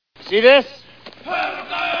See this? This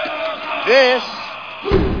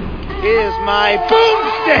is my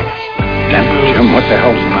boomstick. Damn, Jim, what the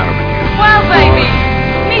hell's the matter with you? Well, baby,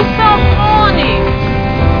 me so horny.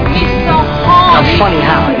 Me so horny. I'm funny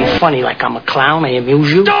how? Are you funny like I'm a clown? I amuse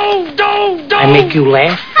you? Don't! I make you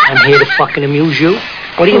laugh? I'm here to fucking amuse you?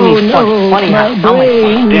 What do you mean funny how? How am I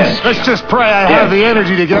funny? Yes. Let's just pray I have the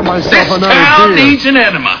energy to get myself This another town beer. needs an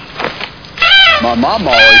enema. My mom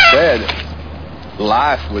always said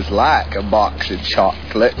life was like a box of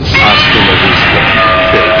chocolates. You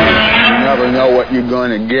never know what you're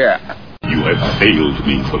going to get. You have failed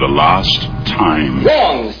me for the last time.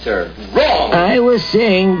 Wrong, sir. Wrong. I was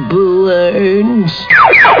saying balloons.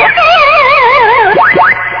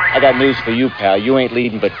 I got news for you, pal. You ain't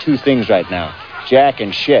leading but two things right now. Jack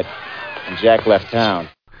and shit. And Jack left town.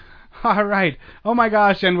 All right. Oh my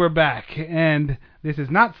gosh, and we're back. And this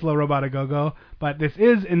is not Slow Robot A Go-Go, but this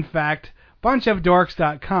is, in fact,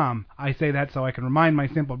 bunchofdorks.com. I say that so I can remind my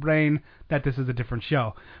simple brain that this is a different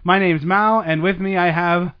show. My name's Mao, and with me I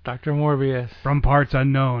have Dr. Morbius. From Parts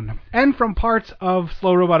Unknown. And from parts of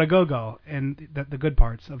Slow Robot A Go-Go. And the good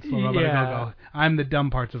parts of Slow Robot A Go-Go. I'm the dumb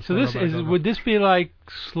parts of Slow Robot A Go-Go. Would this be like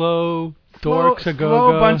Slow Dorks A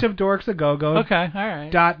Go-Go? Slow Bunch of Dorks A Go-Go. Okay, all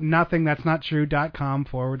right. Nothing that's not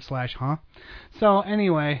true.com/huh. So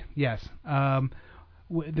anyway, yes.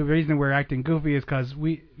 The reason we're acting goofy is because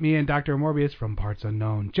me and Dr. Morbius from Parts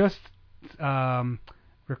Unknown just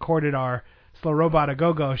recorded our Slow Robot A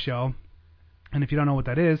Go-Go show. And if you don't know what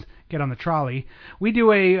that is, get on the trolley. We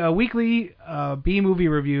do a weekly B-movie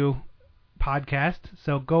review podcast.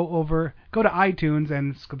 So go to iTunes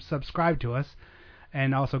and subscribe to us.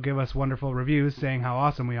 And also give us wonderful reviews saying how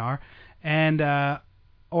awesome we are. And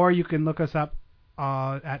or you can look us up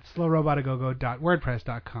at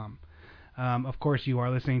slowrobotagogo.wordpress.com. Of course, you are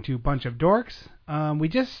listening to Bunch of Dorks. We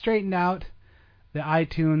just straightened out the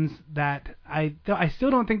iTunes that I still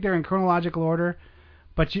don't think they're in chronological order,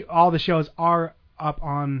 but all the shows are up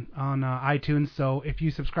on iTunes. So if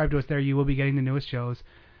you subscribe to us there, you will be getting the newest shows.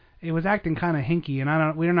 It was acting kind of hinky,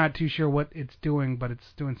 and we're not too sure what it's doing, but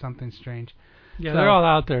it's doing something strange. Yeah, so they're all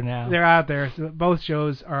out there now. They're out there. So both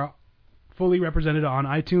shows are fully represented on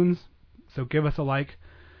iTunes, so give us a like.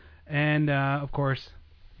 And, of course,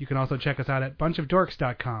 you can also check us out at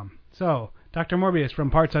bunchofdorks.com. So, Dr. Morbius from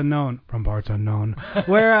Parts Unknown.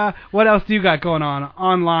 Where, what else do you got going on?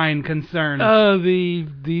 Online concerns?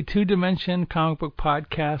 The two-dimension comic book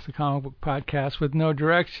podcast, the comic book podcast with no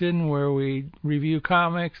direction, where we review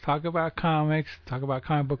comics, talk about comic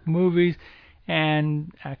book movies,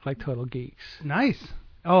 and act like total geeks. Nice.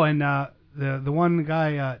 Oh, and the one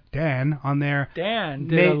guy, Dan, on there. Dan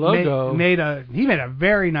did a logo. He made a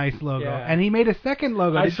very nice logo. Yeah. And he made a second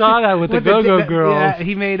logo. I saw that with the Go-Go Girls. Yeah,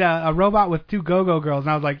 he made a robot with two Go-Go Girls.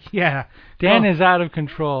 And I was like, yeah. Dan is out of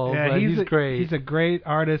control, yeah, but he's great. He's a great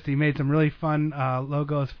artist. He made some really fun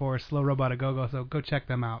logos for Slow Robot A Go-Go, so go check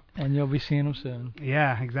them out. And you'll be seeing them soon.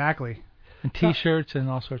 Yeah, exactly. And T-shirts and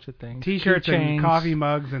all sorts of things. T-shirts and coffee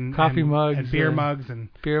mugs and beer mugs and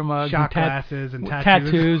shot glasses and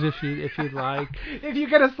tattoos if you'd like. If you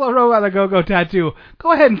get a Slow Robot A Go-Go tattoo,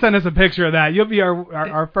 go ahead and send us a picture of that. You'll be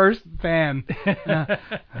our first fan.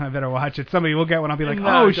 I better watch it. Somebody will get one. I'll be like,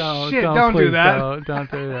 don't do that. Don't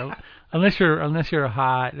do that. Unless you're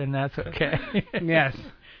hot, and that's okay. Yes.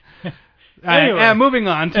 Anyway, moving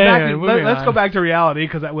on. Let's go back to reality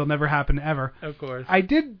because that will never happen ever. Of course.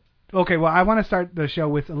 Okay, well, I want to start the show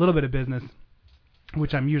with a little bit of business,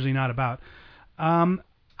 which I'm usually not about.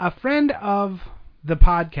 A friend of the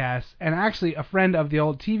podcast, and actually a friend of the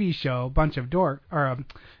old TV show, Dubbed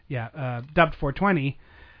 420,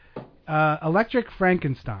 Electric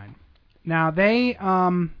Frankenstein. Now, they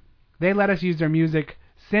let us use their music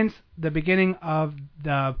since the beginning of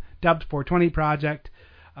the Dubbed 420 project.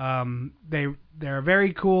 They're a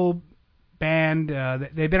very cool band.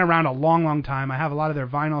 They've been around a long time. I have a lot of their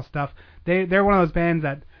vinyl stuff. They're one of those bands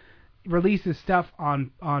that releases stuff on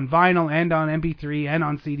vinyl and on MP3 and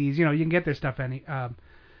on CDs. You can get their stuff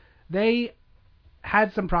they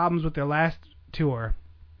had some problems with their last tour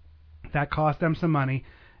that cost them some money,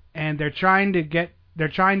 and they're trying to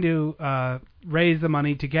raise the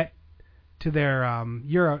money to get to their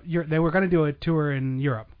Europe. They were going to do a tour in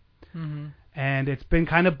Europe, and it's been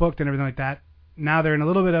kind of booked and everything like that. Now they're in a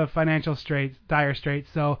little bit of financial dire straits,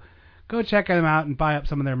 so go check them out and buy up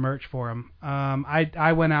some of their merch for them.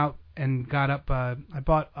 I went out and I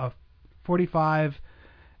bought a 45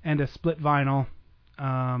 and a split vinyl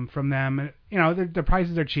from them. The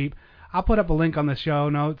prices are cheap. I'll put up a link on the show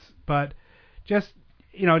notes, but just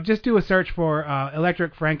do a search for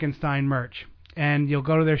Electric Frankenstein merch, and you'll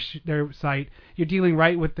go to their site. You're dealing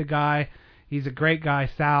right with the guy. He's a great guy,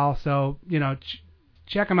 Sal. So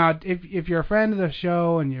check him out. If you're a friend of the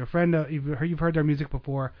show and you're a friend of you've heard their music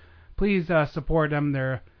before, please support them.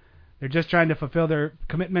 They're just trying to fulfill their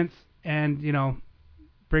commitments and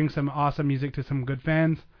bring some awesome music to some good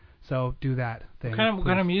fans. So do that thing. What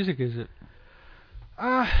kind of music is it?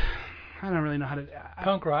 I don't really know how to.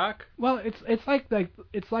 Punk rock? Well, it's like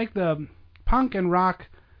the punk and rock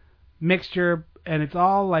mixture, and it's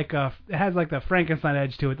all it has like the Frankenstein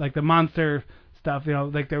edge to it, like the monster stuff.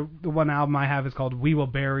 Like the one album I have is called "We Will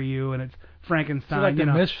Bury You," and it's Frankenstein. So like the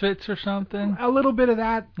Misfits or something? A little bit of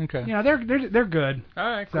that. Okay. They're good. All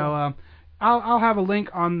right. Cool. So I'll have a link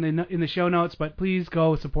in the show notes, but please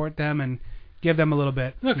go support them and give them a little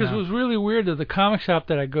bit. No, because it was really weird that the comic shop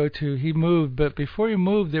that I go to, he moved, but before he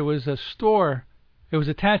moved, there was a store. It was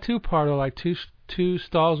a tattoo parlor like two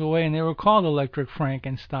stalls away, and they were called Electric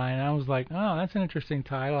Frankenstein. And I was like, oh, that's an interesting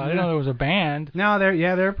title. I didn't know there was a band. No,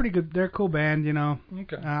 they're pretty good. They're a cool band,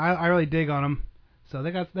 Okay. I really dig on them. So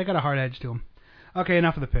they got a hard edge to them. Okay,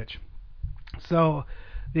 enough of the pitch. So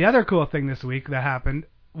the other cool thing this week that happened,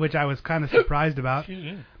 which I was kind of surprised about,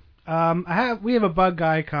 we have a bug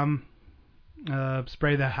guy come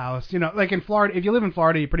spray the house. Like in Florida, if you live in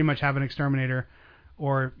Florida, you pretty much have an exterminator,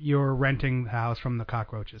 or you're renting the house from the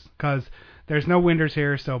cockroaches, because there's no winters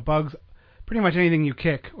here, so bugs, pretty much anything you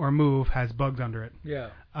kick or move has bugs under it. Yeah.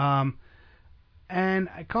 And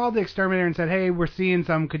I called the exterminator and said, hey, we're seeing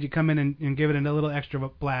some, could you come in and give it a little extra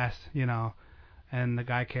blast, And the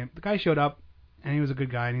guy came. The guy showed up, and he was a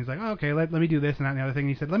good guy, and he's like, oh, okay, let me do this and that and the other thing.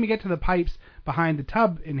 And he said, let me get to the pipes behind the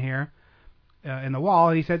tub in here, in the wall.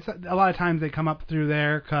 And he said a lot of times they come up through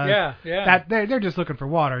there because that they're just looking for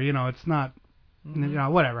water. It's not,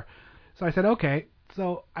 whatever. So I said, okay.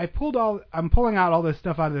 So I'm pulling out all this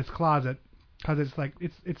stuff out of this closet because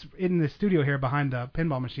it's in the studio here behind the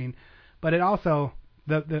pinball machine, but it also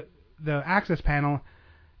the access panel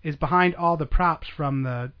is behind all the props from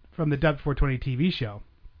the Dubbed 420 TV show.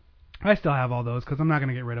 I still have all those because I'm not going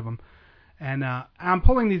to get rid of them. And I'm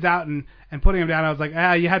pulling these out and putting them down. I was like,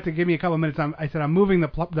 you have to give me a couple of minutes. I said, I'm moving the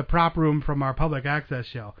prop room from our public access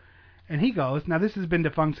show. And he goes, now this has been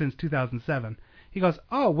defunct since 2007. He goes,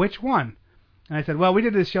 oh, which one? And I said, well, we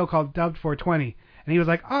did this show called Dubbed 420. And he was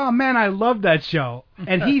like, oh, man, I love that show.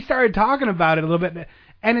 And he started talking about it a little bit.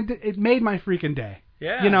 And it made my freaking day.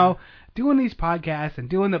 Yeah. Doing these podcasts and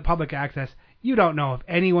doing the public access, you don't know if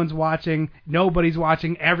anyone's watching, nobody's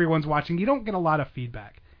watching, everyone's watching. You don't get a lot of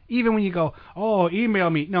feedback. Even when you go, oh, email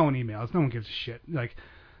me. No one emails. No one gives a shit. Like,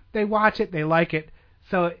 they watch it, they like it.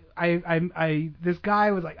 So this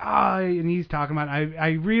guy was like, and he's talking about it.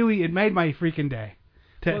 It made my freaking day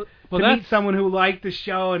to meet someone who liked the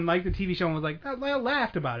show and liked the TV show and was like, I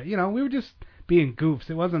laughed about it. We were just being goofs.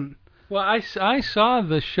 It wasn't. Well, I saw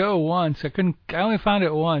the show once. I only found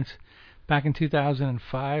it once. Back in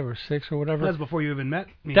 2005 or 6 or whatever. That was before you even met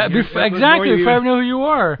me. Exactly, before I knew who you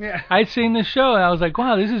were. Yeah. I'd seen the show, and I was like,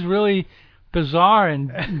 wow, this is really bizarre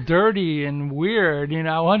and dirty and weird, And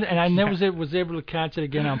I never was able to catch it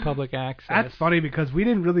again on public access. That's funny because we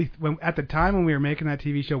didn't really, at the time when we were making that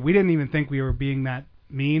TV show, we didn't even think we were being that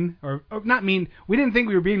mean, or not mean, we didn't think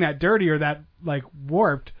we were being that dirty or that,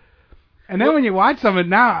 warped. And then when you watch some of it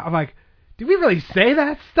now, I'm like, did we really say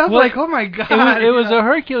that stuff? Well, oh my god! It was a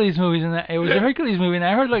Hercules movie, and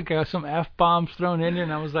I heard some F-bombs thrown in there,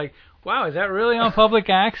 and I was like, wow, is that really on public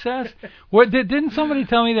access? Didn't somebody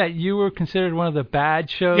tell me that you were considered one of the bad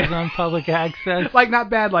shows on public access? Not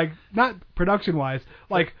bad, not production-wise,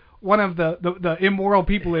 one of the immoral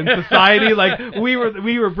people in society. We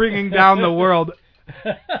were bringing down the world.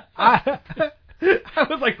 I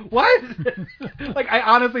was like, what? I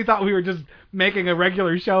honestly thought we were just making a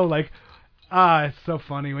regular show. It's so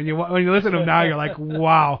funny when you listen to them now. You're like,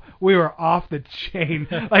 wow, we were off the chain.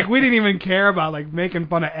 We didn't even care about making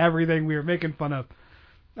fun of everything. We were making fun of,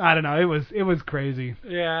 I don't know. It was crazy.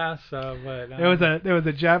 Yeah. So, but there was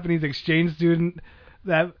a Japanese exchange student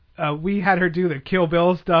that we had her do the Kill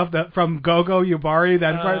Bill stuff from Gogo Yubari.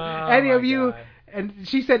 Any of you, and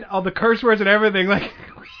she said all the curse words and everything.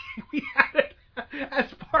 We had it as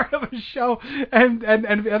part of a show, and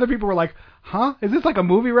the other people were like, huh? Is this a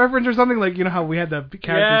movie reference or something? How we had the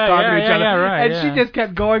characters talking to each other. Yeah, right, and she just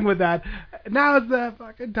kept going with that. Now is the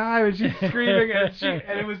fucking time, and she's screaming,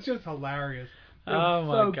 and it was just hilarious. Oh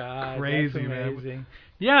my god, crazy, that's amazing. Man.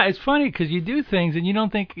 Yeah, it's funny because you do things and you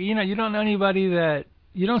don't think, you don't know anybody that,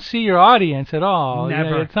 you don't see your audience at all.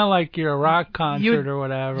 Never. It's not like you're a rock concert or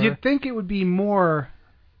whatever. You'd think it would be more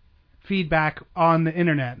feedback on the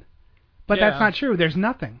internet. But that's not true. There's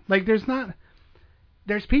nothing.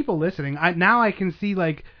 There's people listening. Now I can see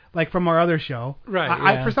from our other show.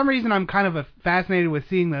 Right. For some reason I'm kind of fascinated with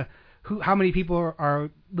seeing how many people are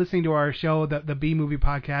listening to our show, the B Movie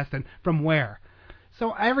Podcast, and from where.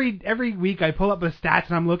 So every week I pull up the stats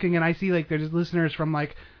and I'm looking and I see like there's listeners from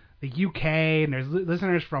like the UK and there's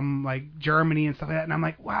listeners from like Germany and stuff like that, and I'm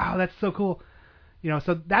like, wow, that's so cool.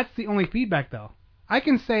 So that's the only feedback though. I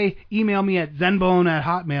can say email me at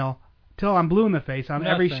zenbone@hotmail till I'm blue in the face on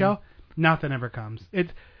every show. Nothing ever comes.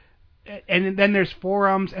 And then there's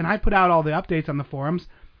forums, and I put out all the updates on the forums,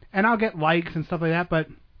 and I'll get likes and stuff like that, but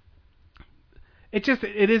it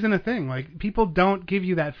isn't a thing. Like, people don't give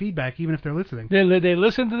you that feedback, even if they're listening. They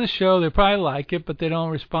listen to the show, they probably like it, but they don't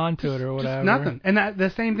respond to it or whatever. Just nothing. And the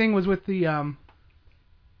same thing was with the, I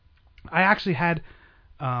actually had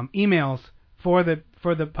emails for the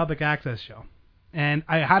public access show, and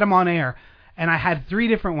I had them on air, and I had 3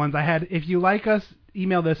 different ones. I had, if you like us,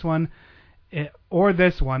 email this one, or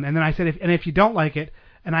this one, and then I said, if you don't like it,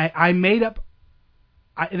 and I made up,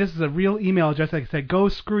 this is a real email address, like I said, go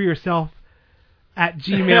screw yourself at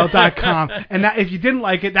gmail.com, and that, if you didn't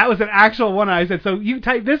like it, that was an actual one. I said, so you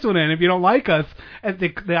type this one in if you don't like us, and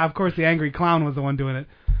of course the angry clown was the one doing it,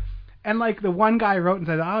 and like the one guy wrote and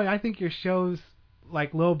said, oh, I think your show's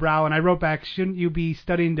like lowbrow, and I wrote back, shouldn't you be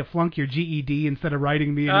studying to flunk your GED instead of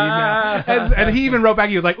writing me an email? And he even wrote back,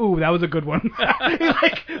 he was like, ooh, that was a good one.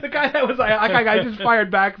 Like, the guy that was like, I just fired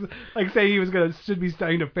back, like saying he should be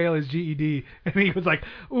studying to fail his GED, and he was like,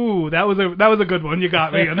 ooh, that was a good one, you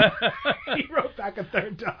got me. And he wrote back a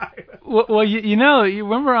 3rd time. Well, you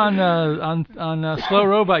remember on Slow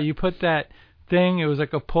Robot, you put that thing, it was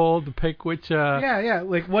like a poll to pick which yeah,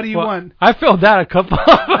 like, what do you want? I filled out a couple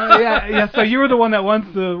yeah, so you were the one that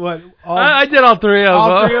wants the what? I did all 3 of them.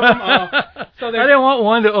 All 3 of them? So I didn't want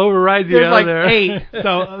one to override the other. There's like 8,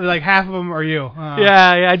 so like half of them are you.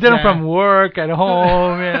 Yeah, I did them from work, at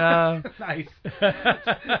home, Nice.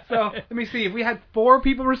 So, let me see, if we had 4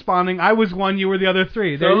 people responding, I was one, you were the other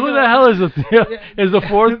 3. So who the hell is the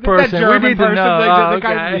 4th person? That German we need person, to know. the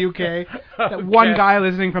guy from the UK. That one guy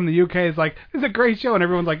listening from the UK is like, this is a great show, and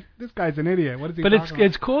everyone's like, this guy's an idiot. What is he talking about? But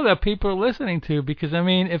it's cool that people are listening to, because I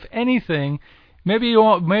mean, if anything, maybe you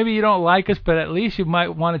don't like us, but at least you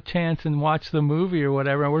might want a chance and watch the movie or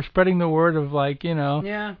whatever. And we're spreading the word of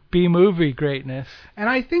B movie greatness. And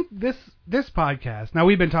I think this podcast. Now,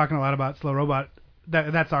 we've been talking a lot about Slow Robot.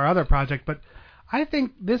 That's our other project, but I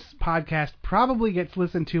think this podcast probably gets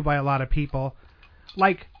listened to by a lot of people,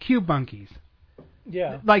 like Cube Monkeys.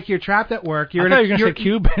 Yeah. Like, you're trapped at work. I thought you were going to say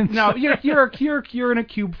Cubans. No, you're in a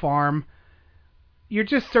cube farm. You're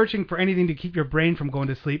just searching for anything to keep your brain from going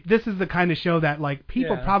to sleep. This is the kind of show that like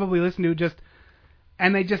people probably listen to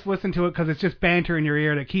and they just listen to it because it's just banter in your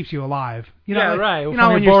ear that keeps you alive. Right.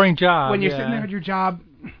 From your boring job. When you're sitting there at your job,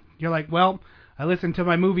 you're like, well, I listen to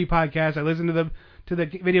my movie podcast. I listen to the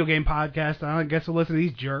video game podcast. I guess I'll listen to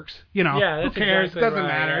these jerks. Yeah, who cares? Exactly It doesn't right,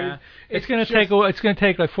 matter. Yeah. It's gonna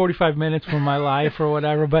take like 45 minutes from my life or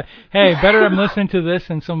whatever. But hey, better I'm listening to this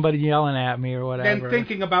than somebody yelling at me or whatever. Than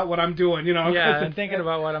thinking about what I'm doing. Yeah, and thinking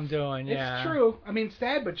about what I'm doing. Yeah, it's true. I mean,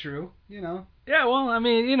 sad but true. Yeah, well, I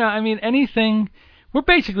mean, anything. We're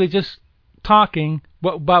basically just talking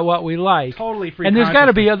about what we like. Totally free. And there's got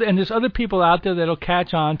to be there's other people out there that'll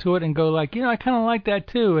catch on to it and go like, I kind of like that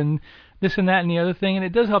too, and this and that and the other thing, and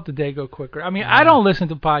it does help the day go quicker. I mean, I don't listen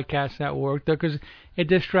to podcasts at work though, because it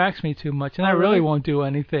distracts me too much, and I really won't do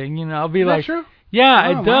anything. I'll be like, true?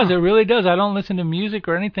 Yeah, it does. Wow. It really does. I don't listen to music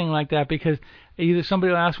or anything like that because either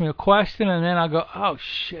somebody will ask me a question and then I'll go, oh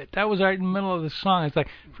shit, that was right in the middle of the song. It's like,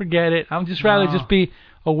 forget it. I'm just rather just be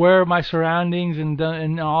aware of my surroundings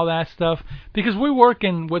and all that stuff, because we're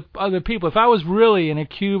working with other people. If I was really in a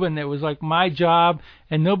cube and it was like my job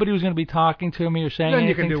and nobody was going to be talking to me or saying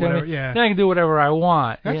anything to me, then I can do whatever I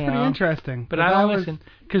want. That's pretty interesting. But I don't listen.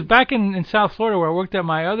 Because back in South Florida where I worked at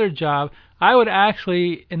my other job, I would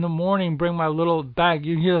actually in the morning bring my little bag.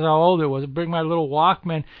 You hear how old it was. Bring my little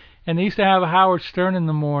Walkman, and they used to have a Howard Stern in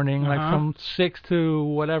the morning, like from 6 to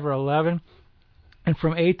whatever 11. And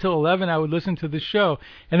from 8 to 11, I would listen to the show.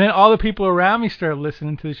 And then all the people around me started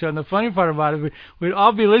listening to the show. And the funny part about it, we'd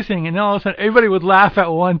all be listening, and then all of a sudden, everybody would laugh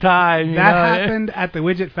at one time. That happened at the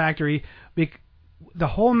Widget Factory. The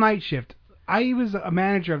whole night shift. I was a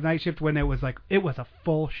manager of night shift when it was a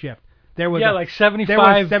full shift. There was like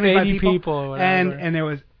 75 80 people or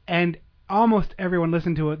whatever. And almost everyone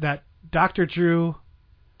listened to it. That Dr. Drew.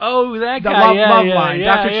 Oh, that the guy, love line.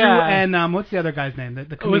 Yeah, Dr. Drew and what's the other guy's name?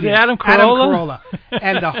 The comedian. Was it Adam Carolla? Adam Carolla.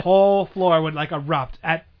 And the whole floor would like erupt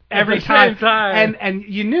at every time. And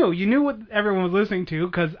you knew what everyone was listening to,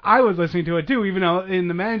 because I was listening to it too, even though in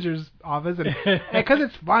the manager's office, and because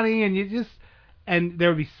it's funny and you just. and there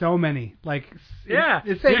would be so many. Like, Yeah.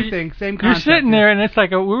 the same thing, same You're concept. sitting there, and it's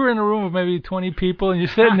like we were in a room with maybe 20 people, and you're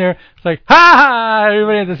sitting there. It's like, ha!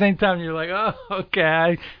 Everybody at the same time. And you're like, oh,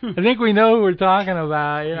 okay. I think we know who we're talking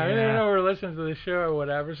about. You know, we know we're listening to the show or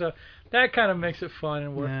whatever. So that kind of makes it fun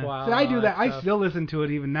and worthwhile. So I do that. I stuff. still listen to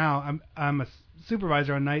it even now. I'm a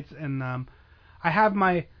supervisor on nights, and I have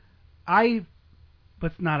my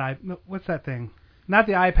what's that thing? Not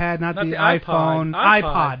the iPad, not the iPhone,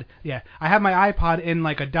 iPod. Yeah, I have my iPod in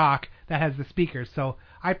like a dock that has the speakers, so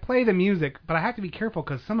I play the music, but I have to be careful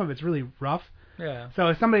because some of it's really rough. Yeah. So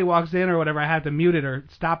if somebody walks in or whatever, I have to mute it or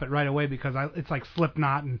stop it right away because it's like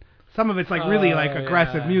Slipknot, and some of it's like really like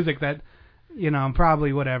aggressive music that,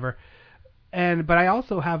 probably whatever. But I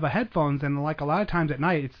also have headphones, and like a lot of times at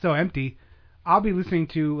night it's so empty, I'll be listening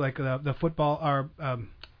to like the football or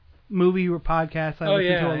movie or podcasts I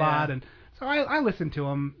listen to a lot, and so I listen to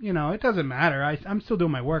them. It doesn't matter. I'm still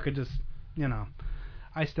doing my work. It just,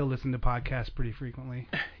 I still listen to podcasts pretty frequently.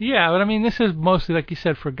 Yeah, but I mean, this is mostly, like you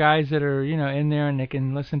said, for guys that are, in there and they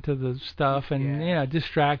can listen to the stuff and,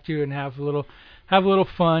 distract you and have a little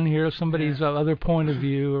fun, hear somebody's other point of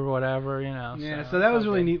view or whatever, Yeah, so that was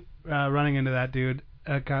really neat running into that dude.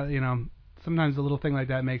 Sometimes a little thing like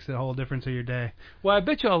that makes a whole difference of your day. Well, I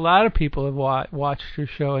bet you a lot of people have watched your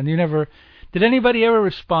show, and you never... Did anybody ever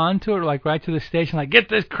respond to it, like right to the station, like, get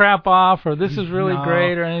this crap off, or this is really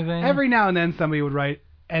great, or anything? Every now and then somebody would write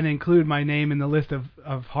and include my name in the list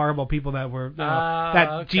of horrible people that were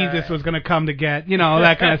Jesus was going to come to get,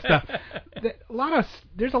 that kind of stuff.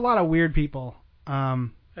 There's a lot of weird people.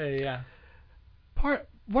 Yeah.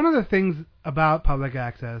 One of the things about public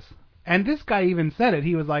access, and this guy even said it,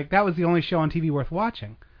 he was like, that was the only show on TV worth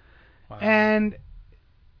watching. Wow. And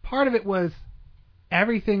part of it was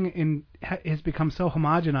everything has become so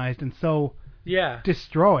homogenized and so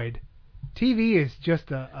destroyed. TV is just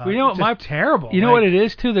terrible. You know what it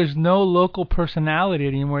is too? There's no local personality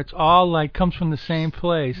anymore. It's all like comes from the same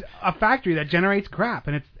place. A factory that generates crap,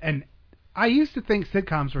 and I used to think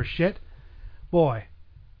sitcoms were shit. Boy,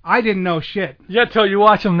 I didn't know shit. Yeah, till you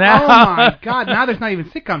watch them now. Oh my God! Now there's not even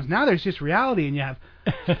sitcoms. Now there's just reality, and you have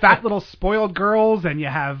fat little spoiled girls, and you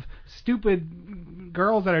have stupid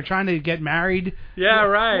girls that are trying to get married. Yeah,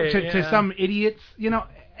 right. To some idiots,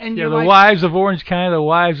 And the wives of Orange County, the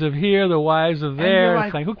wives of here, the wives of there.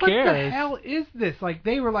 It's like, who cares? What the hell is this? Like,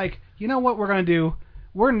 they were like, you know what we're going to do?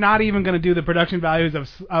 We're not even going to do the production values of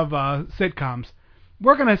sitcoms.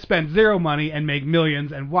 We're going to spend zero money and make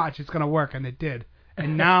millions and watch. It's going to work. And it did.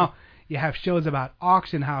 And now you have shows about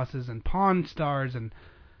auction houses and Pawn Stars.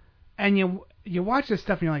 And you watch this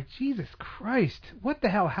stuff and you're like, Jesus Christ, what the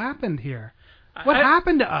hell happened here? What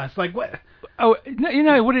happened to us? Like, what? Oh,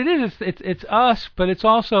 what it is? It's us, but it's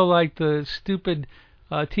also like the stupid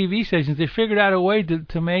TV stations. They figured out a way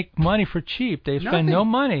to make money for cheap. They spend no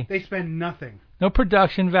money. They spend nothing. No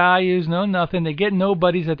production values, no nothing. They get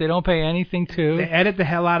nobodies that they don't pay anything to. They edit the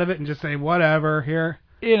hell out of it and just say, whatever, here.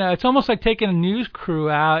 It's almost like taking a news crew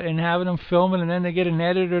out and having them film it, and then they get an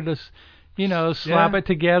editor to, slap it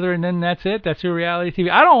together, and then that's it. That's your reality TV.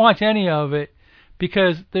 I don't watch any of it,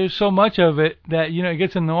 because there's so much of it that, it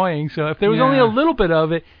gets annoying. So if there was only a little bit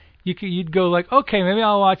of it, you'd go like, okay, maybe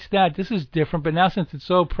I'll watch that. This is different. But now since it's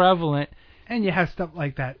so prevalent. And you have stuff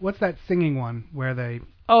like that. What's that singing one where they...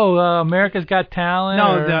 Oh, America's Got Talent?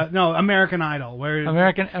 No, American Idol. Where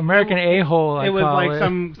American A-hole, I call it. It was like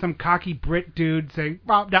some cocky Brit dude saying,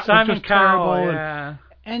 that Simon was just Cowell, terrible. Yeah.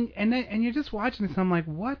 And you're just watching this, and I'm like,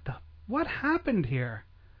 what happened here?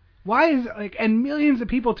 Why is and millions of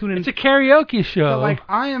people tune in. It's a karaoke show. So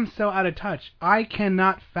I am so out of touch. I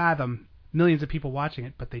cannot fathom millions of people watching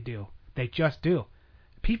it, but they do. They just do.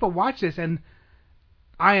 People watch this, and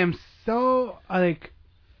I am so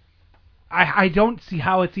I don't see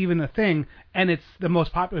how it's even a thing, and it's the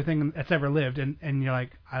most popular thing that's ever lived, and you're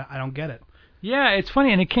like, I don't get it. Yeah, it's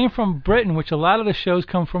funny, and it came from Britain, which a lot of the shows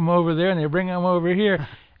come from over there, and they bring them over here,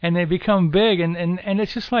 and they become big, and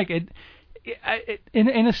it's just like in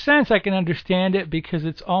a sense I can understand it, because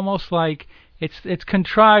it's almost like it's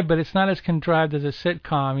contrived, but it's not as contrived as a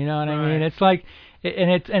sitcom. You know what I mean? It's like,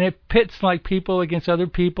 and it pits like people against other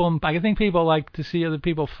people, and I think people like to see other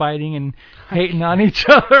people fighting and hating on each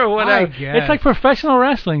other or whatever. It's like professional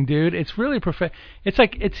wrestling, dude. It's really It's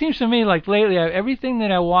like, it seems to me like lately everything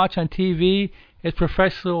that I watch on TV is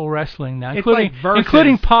professional wrestling now,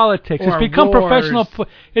 including politics. It's become professional.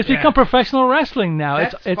 It's become professional wrestling now.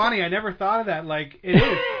 That's funny. I never thought of that. Like, it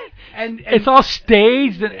is. And it's all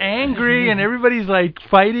staged and angry, and everybody's like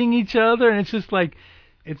fighting each other, and it's just like,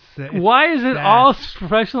 Why is it all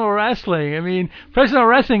professional wrestling? I mean, professional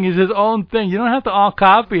wrestling is its own thing. You don't have to all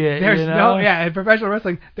copy it. There's you know? in professional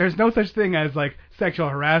wrestling, there's no such thing as like sexual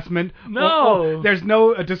harassment. No. There's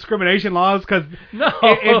no discrimination laws because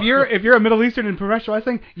if you're a Middle Eastern in professional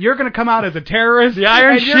wrestling, you're gonna come out as a terrorist. The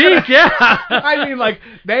Iron Sheik, yeah. I mean, like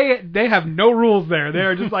they have no rules there.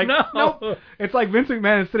 They're just like nope. It's like Vince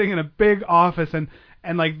McMahon is sitting in a big office and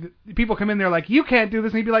like people come in there like you can't do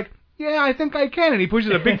this, and he'd be like, yeah, I think I can, and he pushes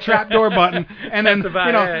a big trapdoor button, and then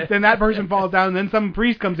then that person falls down, and then some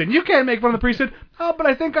priest comes in. You can't make fun of the priesthood. Oh, but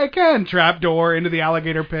I think I can. Trapdoor into the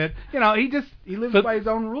alligator pit. You know, he lives by his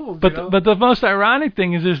own rules. But the most ironic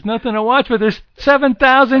thing is there's nothing to watch, but there's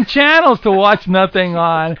 7,000 channels to watch nothing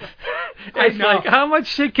on. It's like, how much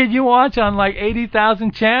shit can you watch on like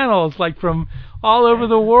 80,000 channels, like from all over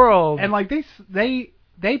the world? And like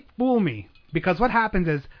they fool me because what happens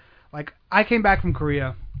is, like, I came back from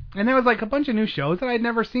Korea. And there was like a bunch of new shows that I'd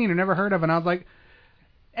never seen or never heard of, and I was like,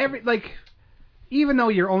 even though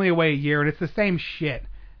you're only away a year and it's the same shit,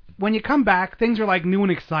 when you come back, things are like new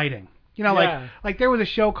and exciting. You know, like there was a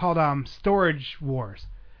show called Storage Wars.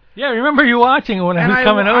 Yeah, I remember you watching it when I was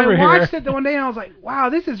coming over here. I watched it the one day and I was like, wow,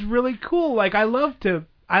 this is really cool. Like I love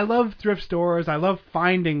thrift stores. I love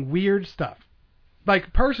finding weird stuff.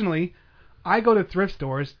 Like personally, I go to thrift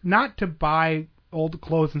stores not to buy old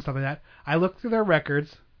clothes and stuff like that. I look through their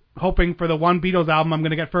records, hoping for the one Beatles album I'm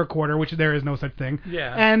going to get for a quarter, which there is no such thing.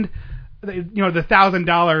 Yeah. And the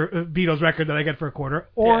 $1,000 Beatles record that I get for a quarter,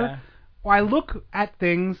 or I look at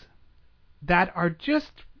things that are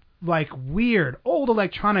just like weird old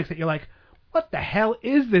electronics that you're like, what the hell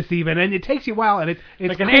is this even? And it takes you a while, and it's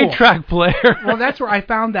like an cool. 8-track player. Well, that's where I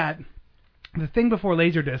found that. The thing before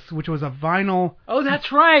Laserdisc, which was a vinyl. Oh,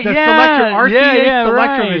 that's right. The RCA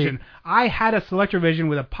Selectrovision. I had a Selectrovision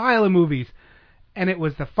with a pile of movies, and it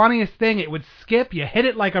was the funniest thing. It would skip. You hit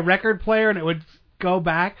it like a record player, and it would go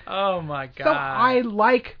back. Oh my god. So I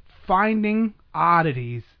like finding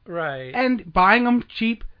oddities. Right. And buying them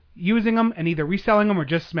cheap, using them, and either reselling them or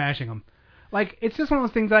just smashing them. Like, it's just one of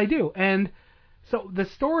those things that I do. And so the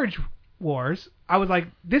Storage Wars, I was like,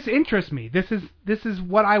 this interests me. This is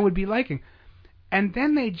what I would be liking. And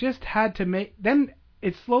then they just had to then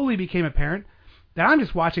it slowly became apparent that I'm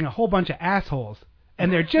just watching a whole bunch of assholes.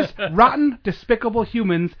 And they're just rotten, despicable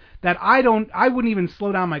humans that I wouldn't even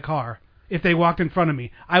slow down my car if they walked in front of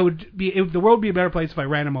me. The world would be a better place if I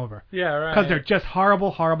ran them over. Yeah, right. Because they're just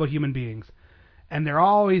horrible, horrible human beings. And they're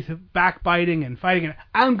always backbiting and fighting. And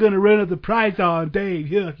I'm going to run up the price on Dave.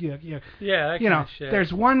 Yuck, yuck, yuck. Yeah, that kind of shit.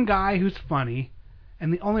 There's one guy who's funny,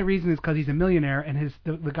 and the only reason is because he's a millionaire, and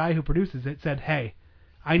the guy who produces it said, hey,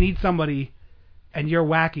 I need somebody, and you're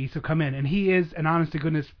wacky, so come in. And he is an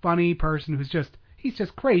honest-to-goodness funny person he's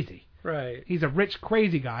just crazy. Right. He's a rich,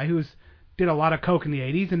 crazy guy did a lot of coke in the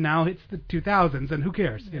 80s, and now it's the 2000s, and who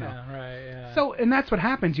cares, you know? Right, yeah. So, and that's what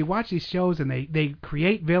happens. You watch these shows, and they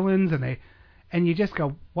create villains, and you just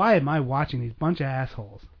go, why am I watching these bunch of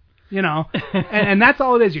assholes? You know? and that's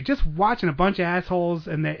all it is. You're just watching a bunch of assholes,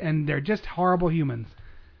 and they're just horrible humans.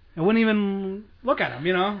 I wouldn't even look at them,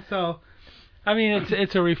 you know? So... I mean,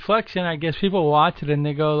 it's a reflection. I guess people watch it and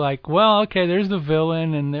they go like, well, okay, there's the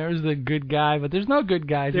villain and there's the good guy, but there's no good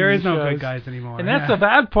guys. There is no shows. good guys anymore. And that's the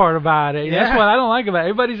bad part about it. Yeah. That's what I don't like about it.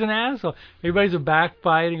 Everybody's an asshole. Everybody's a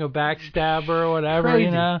backbiting, a backstabber, or whatever. Crazy.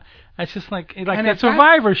 You know. That's just like that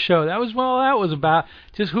Survivor show. That was about.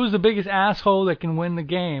 Just who's the biggest asshole that can win the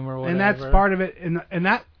game or whatever. And that's part of it. And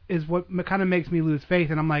that is what kind of makes me lose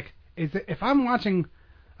faith. And I'm like, if I'm watching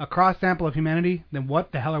a cross sample of humanity, then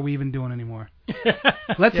what the hell are we even doing anymore?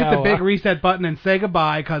 Let's hit the big reset button and say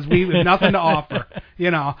goodbye because we have nothing to offer, you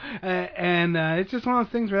know. And it's just one of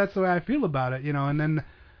those things where that's the way I feel about it, you know. And then,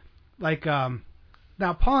 like,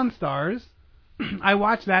 now Pawn Stars, I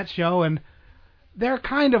watched that show and they're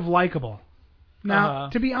kind of likable. Now,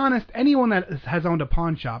 to be honest, anyone that has owned a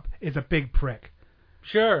pawn shop is a big prick.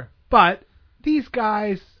 Sure. But these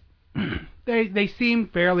guys, they seem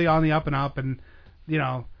fairly on the up and up, and you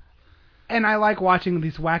know. And I like watching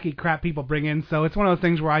these wacky crap people bring in, so it's one of those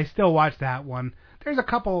things where I still watch that one. There's a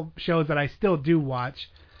couple shows that I still do watch,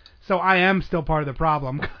 so I am still part of the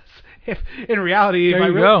problem. Because if in reality,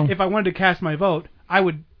 if I wanted to cast my vote, I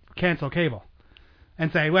would cancel cable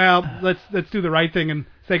and say, well, let's do the right thing and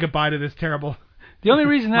say goodbye to this terrible. The only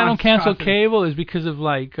reason I don't cancel cable is because of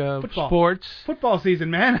like sports. Football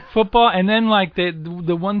season, man. Football, and then like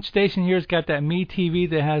the one station here's got that MeTV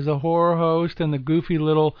that has a horror host and the goofy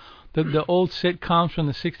little. The old sitcoms from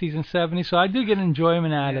the 60s and 70s, so I do get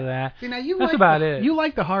enjoyment out of that. See, now that's about it. You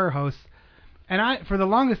like the horror hosts, and for the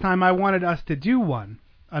longest time I wanted us to do one.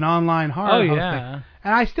 an online horror hosting. yeah.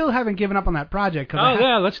 And I still haven't given up on that project. Oh,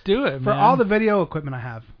 yeah, let's do it, For man. all the video equipment I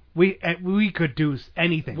have, we could do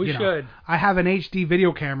anything. We should. I have an HD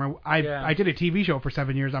video camera. I did a TV show for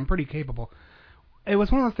 7 years. I'm pretty capable. It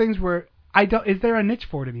was one of those things where is there a niche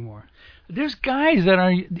for it anymore? There's guys that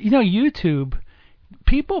are, YouTube.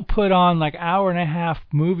 People put on like hour-and-a-half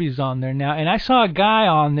movies on there now, and I saw a guy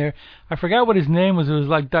on there. I forgot what his name was. It was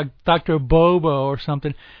like Dr. Bobo or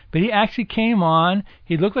something. But he actually came on.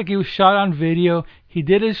 He looked like he was shot on video. He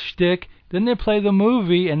did his shtick. Then they play the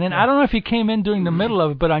movie, and then I don't know if he came in during the middle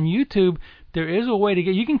of it, but on YouTube there is a way to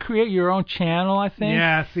you can create your own channel, I think.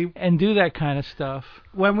 Yeah, see, and do that kind of stuff.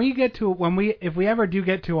 If we ever do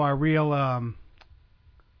get to our real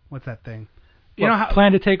what's that thing? You know how,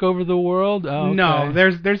 plan to take over the world? Oh, okay. No,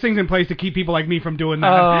 there's things in place to keep people like me from doing that.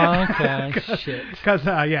 Oh, okay. Shit. Because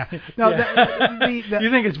yeah. No, yeah. You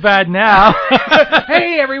think it's bad now?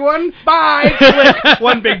 Hey everyone, bye. Click.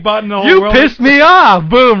 One big button. The whole world. You pissed me off.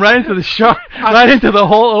 Boom! Right into the shark. Right into the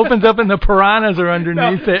hole. Opens up and the piranhas are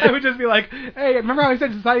underneath it. I would just be like, hey, remember how I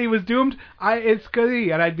said society was doomed? It's goody,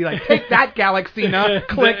 and I'd be like, take that, Galaxina.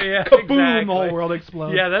 Click. Yeah, kaboom! exactly. The whole world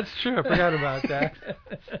explodes. Yeah, that's true. I forgot about that.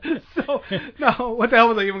 So. No, what the hell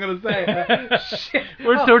was I even going to say? Shit.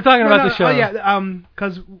 We're talking about the show. Oh, yeah,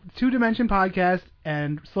 because Two Dimension Podcast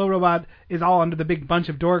and Slow Robot is all under the big bunch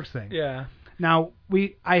of dorks thing. Yeah. Now,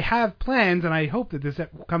 I have plans, and I hope that this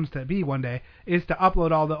comes to be one day, is to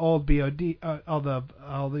upload all the old BOD, all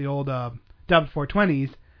the old dubbed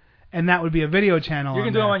 420s, and that would be a video channel. You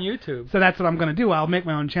can do them on YouTube. So that's what I'm going to do. I'll make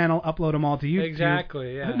my own channel, upload them all to YouTube.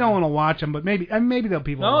 Exactly, yeah. No one will watch them, but maybe there'll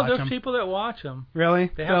people watch them. No, there's people that watch them.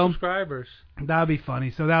 Really? They have subscribers. That'll be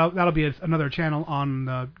funny. So that'll be another channel on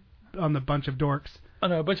the bunch of dorks. Oh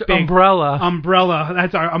no, a bunch of Umbrella. Umbrella.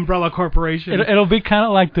 That's our Umbrella Corporation. It'll be kind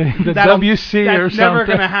of like the WC or something. That's never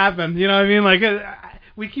going to happen. You know what I mean? Like,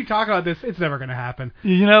 we keep talking about this. It's never going to happen.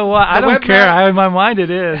 You know what? I don't care. In my mind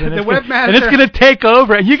it is. And the webmaster. And it's going to take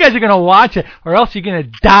over. And you guys are going to watch it, or else you're going to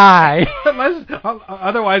die.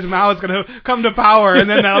 Otherwise, Mao is going to come to power, and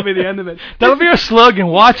then that'll be the end of it. That'll be our slogan,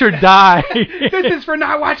 watch or die. This is for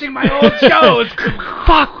not watching my old shows.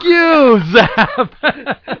 Fuck you, Zap.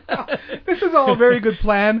 This is all a very good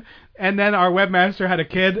plan. And then our webmaster had a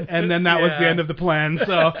kid, and then that was the end of the plan.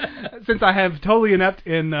 So, since I have totally inept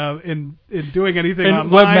in doing anything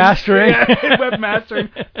online, in webmastering,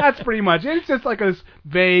 that's pretty much it. It's just like a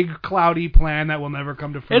vague, cloudy plan that will never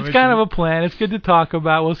come to fruition. It's kind of a plan. It's good to talk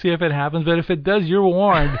about. We'll see if it happens. But if it does, you're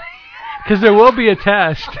warned. Because there will be a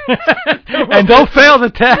test. And don't fail the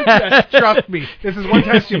test. Trust me. This is one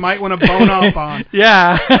test you might want to bone up on.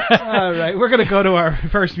 Yeah. All right. We're going to go to our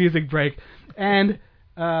first music break. And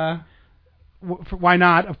why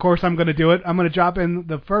not? Of course I'm going to do it. I'm going to drop in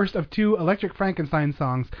the first of two Electric Frankenstein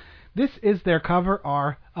songs. This is their cover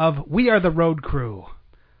of We Are the Road Crew.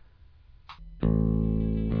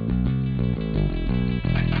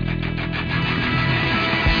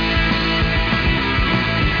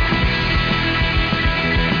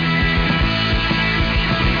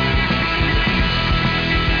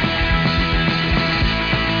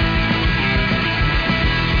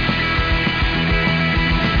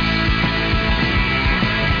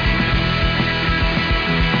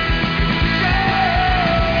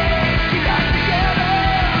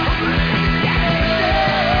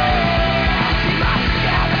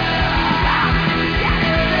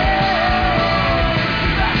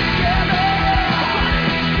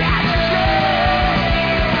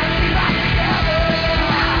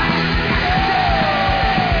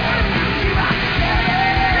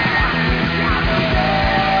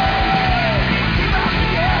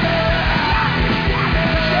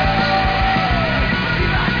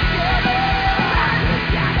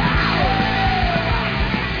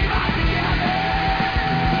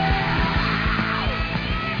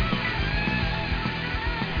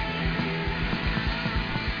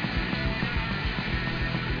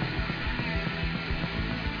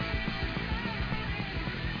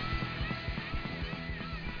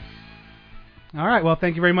 All right, well,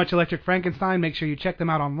 thank you very much, Electric Frankenstein. Make sure you check them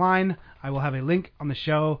out online. I will have a link on the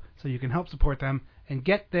show so you can help support them and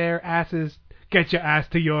get your ass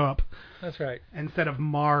to Europe. That's right. Instead of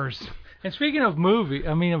Mars. And speaking of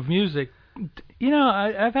music,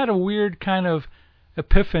 I've had a weird kind of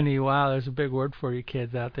epiphany. Wow, there's a big word for you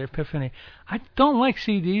kids out there, epiphany. I don't like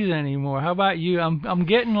CDs anymore. How about you? I'm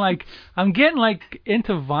getting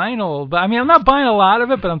into vinyl, but I'm not buying a lot of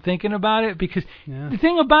it, but I'm thinking about it because the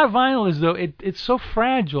thing about vinyl is though it's so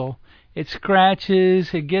fragile. It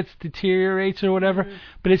scratches, it deteriorates or whatever.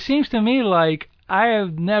 But it seems to me like I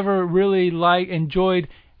have never really enjoyed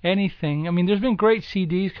anything. I mean, there's been great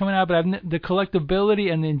CDs coming out, but the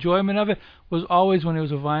collectability and the enjoyment of it was always when it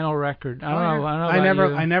was a vinyl record. I don't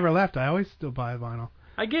know. I never left. I always still buy vinyl.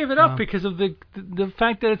 I gave it up because of the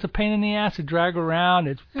fact that it's a pain in the ass to drag around.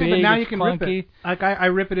 It's big. But now it's you can clunky. rip it. Like I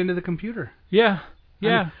rip it into the computer. Yeah.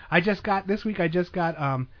 Yeah. This week I just got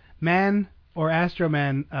Man or Astro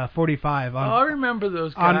Man 45 on. Oh, I remember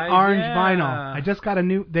those guys. On orange yeah. vinyl. I just got a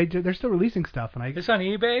new. They're still releasing stuff, and It's on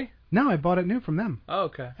eBay. No, I bought it new from them. Oh,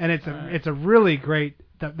 okay. And it's a really great.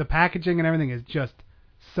 The packaging and everything is just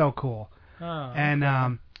so cool. Oh, and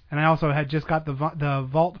okay. And I also had just got the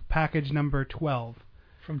Vault package number 12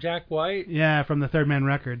 from Jack White. Yeah, from the Third Man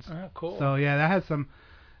Records. Oh, cool. So yeah, that has some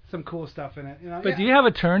cool stuff in it. But do you have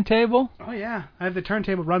a turntable? Oh yeah, I have the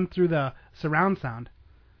turntable run through the surround sound,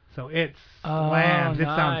 so it slams. Nice.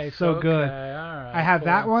 It sounds so good. All right, I have cool.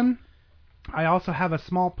 that one. I also have a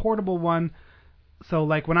small portable one. So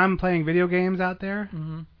like when I'm playing video games out there,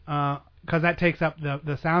 because that takes up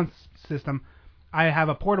the sound system, I have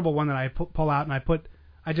a portable one that I pull out and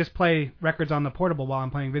I just play records on the portable while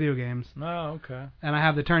I'm playing video games. Oh, okay. And I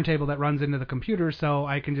have the turntable that runs into the computer, so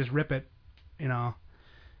I can just rip it,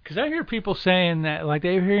 Because I hear people saying that, like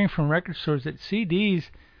they're hearing from record stores that CDs,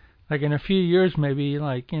 like in a few years maybe,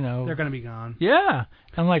 like, they're going to be gone. Yeah.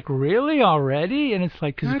 I'm like, really already? And it's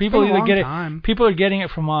like, because No, people been a either long get time. it, people are getting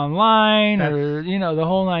it from online or, the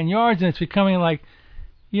whole 9 yards, and it's becoming like,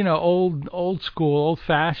 old school, old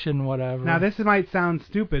fashioned, whatever. Now this might sound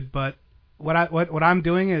stupid, but what I'm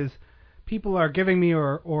doing is people are giving me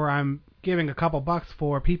or I'm giving a couple bucks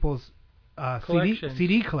for people's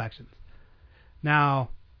CD collections. Now,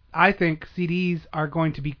 I think CDs are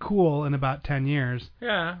going to be cool in about 10 years.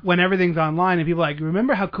 Yeah. When everything's online and people are like,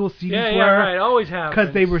 remember how cool CDs were? Yeah, right. Always happens.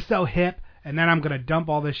 Because they were so hip, and then I'm going to dump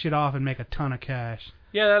all this shit off and make a ton of cash.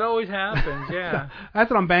 Yeah, that always happens, yeah.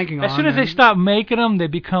 That's what I'm banking on. As soon as they stop making them, they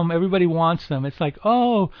become, everybody wants them. It's like,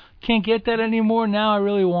 oh, can't get that anymore, now I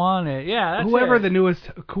really want it. Yeah, that's Whoever it. the newest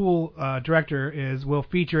cool director is will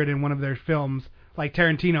feature it in one of their films, like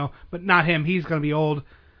Tarantino, but not him. He's going to be old.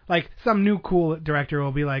 Like, some new cool director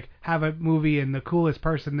will be like, have a movie and the coolest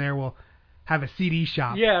person there will have a CD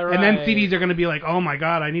shop. Yeah, right. And then CDs are going to be like, oh my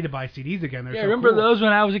god, I need to buy CDs again. They're so remember cool. those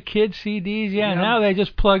when I was a kid, CDs? Yeah, now they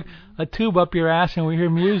just plug a tube up your ass and we hear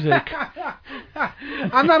music.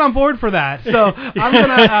 I'm not on board for that, so I'm going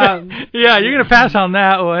to... yeah, you're going to pass on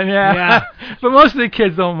that one, yeah. But most of the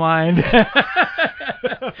kids don't mind.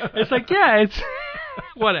 It's like, yeah, it's...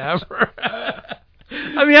 whatever.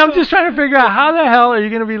 I mean, I'm just trying to figure out how the hell are you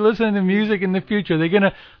going to be listening to music in the future? Are they going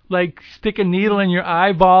to, like, stick a needle in your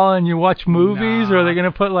eyeball and you watch movies? Or are they going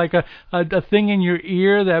to put, like, a thing in your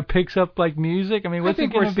ear that picks up, like, music? I mean, what's it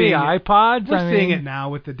going to be? iPods? We're seeing it now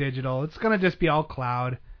with the digital. It's going to just be all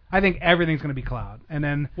cloud. I think everything's going to be cloud. And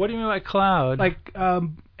then... What do you mean by cloud? Like,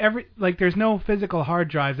 there's no physical hard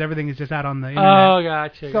drives. Everything is just out on the internet. Oh,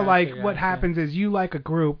 gotcha. So, what happens is you like a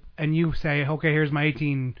group and you say, okay, here's my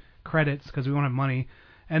 18... credits because we won't have money,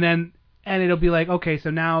 and it'll be like, okay,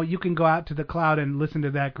 so now you can go out to the cloud and listen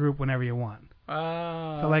to that group whenever you want.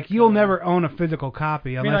 So like you'll never own a physical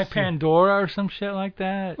copy unless like Pandora or some shit like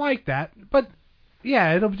that. Like that, but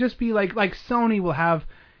yeah, it'll just be like Sony will have,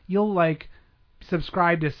 you'll like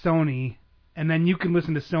subscribe to Sony, and then you can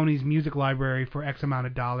listen to Sony's music library for X amount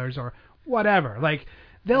of dollars or whatever. Like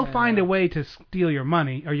they'll find a way to steal your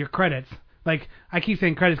money or your credits. Like I keep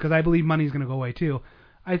saying credits because I believe money's gonna go away too.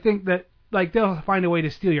 I think that, like, they'll find a way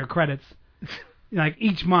to steal your credits, like,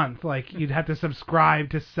 each month. Like, you'd have to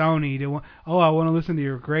subscribe to Sony to, I want to listen to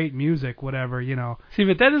your great music, whatever, See,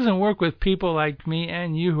 but that doesn't work with people like me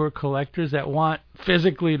and you who are collectors that want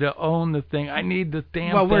physically to own the thing. I need the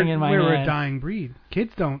damn thing in my hand. We're a dying breed.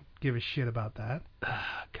 Kids don't give a shit about that.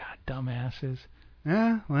 God, dumbasses.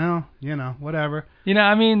 Yeah, well, whatever.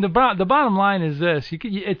 I mean, the bottom line is this.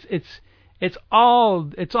 It's all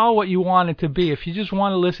what you want it to be. If you just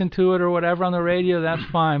want to listen to it or whatever on the radio, that's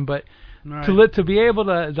fine. But right. to be able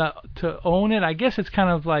to own it, I guess it's kind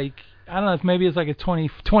of like, I don't know, maybe it's like a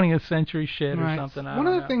 20th century shit or something. One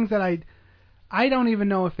of the things that I don't even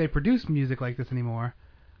know if they produce music like this anymore.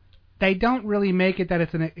 They don't really make it that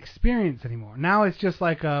it's an experience anymore. Now it's just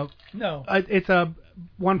like it's a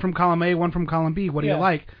one from column A, one from column B. What do you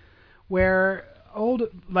like? Where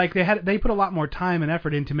they put a lot more time and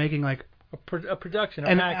effort into making like a production,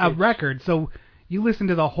 a record. So you listen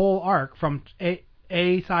to the whole arc from A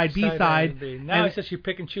side, B side. Now it's just you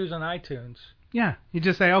pick and choose on iTunes. Yeah, you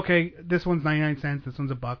just say, okay, this one's 99 cents, this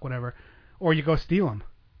one's $1, whatever, or you go steal them,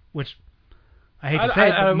 which I hate to say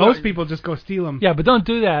it, but most people just go steal them. Yeah, but don't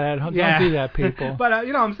do that. Don't do that, people. But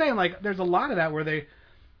I'm saying, like, there's a lot of that where they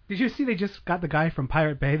Did you see they just got the guy from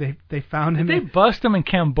Pirate Bay? They found him. Did they bust him in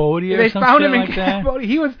Cambodia? They or some found shit him in like that?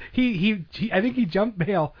 Cambodia. He I think he jumped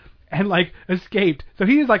bail and like escaped. So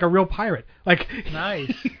he is like a real pirate. Like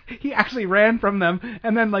Nice. He actually ran from them,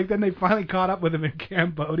 and then they finally caught up with him in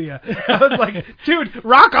Cambodia. I was like, dude,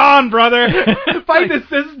 rock on, brother, fight the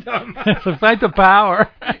system. So fight the power.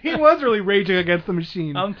 He was really raging against the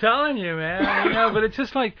machine. I'm telling you, man. You know, but it's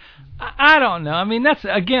just like, I don't know. I mean, that's,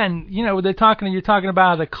 again, you know, you're talking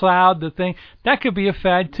about the cloud, the thing. That could be a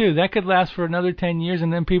fad, too. That could last for another 10 years,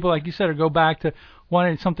 and then people, like you said, will go back to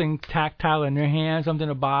wanting something tactile in their hands, something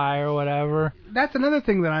to buy or whatever. That's another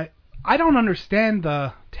thing that I don't understand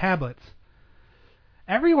the tablets.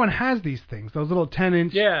 Everyone has these things, those little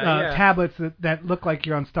 10-inch tablets that look like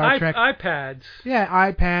you're on Star Trek. iPads. Yeah,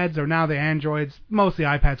 iPads, or now the Androids. Mostly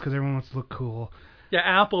iPads because everyone wants to look cool. Yeah,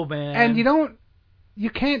 Apple, man. And you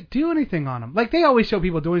can't do anything on them. Like, they always show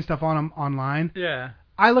people doing stuff on them online. Yeah.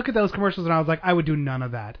 I look at those commercials and I was like, I would do none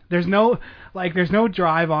of that. There's no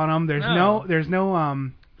drive on them. There's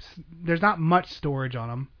not much storage on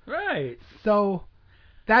them. Right. So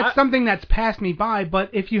that's something that's passed me by.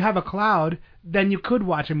 But if you have a cloud, then you could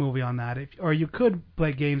watch a movie on that, or you could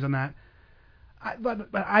play games on that. But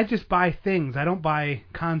I just buy things. I don't buy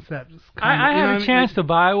concepts. I had a chance to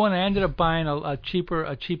buy one. I ended up buying a cheap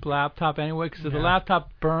laptop anyway, because the laptop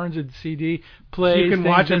burns a CD, plays. You can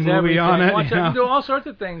watch a movie on it. You can do all sorts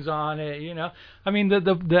of things on it. You know, I mean, the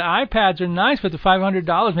iPads are nice, but the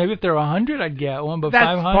 $500. Maybe if they're $100, I'd get one. But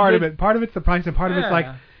that's $500. Part of it. Part of it's the price, and part of it's like,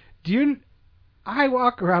 I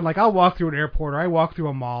walk around, like, I'll walk through an airport or I walk through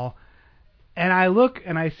a mall. And I look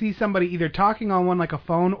and I see somebody either talking on one like a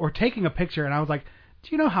phone or taking a picture, and I was like, do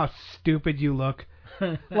you know how stupid you look?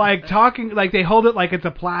 Like talking, like they hold it like it's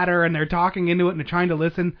a platter and they're talking into it and they're trying to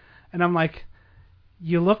listen, and I'm like,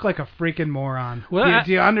 you look like a freaking moron. Well,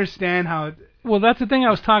 do you understand how? Well, that's the thing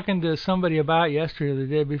I was talking to somebody about yesterday or the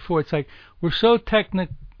day before. It's like we're so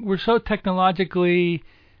technologically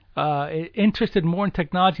interested more in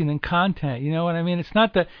technology than content. You know what I mean? It's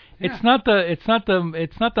not the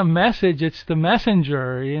message. It's the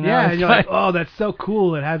messenger. You know? Yeah, it's and you're like, oh, that's so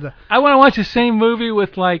cool. It has a. I want to watch the same movie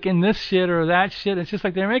with like in this shit or that shit. It's just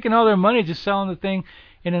like they're making all their money just selling the thing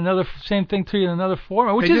in another same thing through in another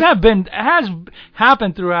format, which has happened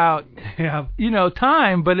throughout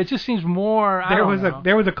time, but it just seems more.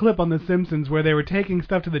 There was a clip on The Simpsons where they were taking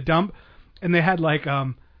stuff to the dump, and they had like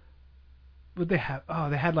what they have? Oh,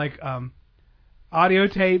 they had like audio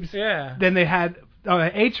tapes. Yeah. Then they had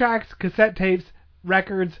 8-tracks, cassette tapes,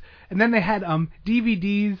 records, and then they had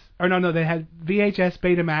DVDs. Or no, they had VHS,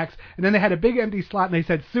 Betamax, and then they had a big empty slot, and they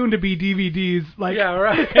said soon to be DVDs. Like, yeah,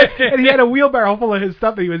 right. And he had a wheelbarrow full of his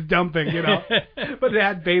stuff that he was dumping, you know. But they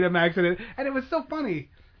had Betamax in it, and it was so funny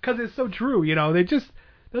because it's so true, you know. They'll just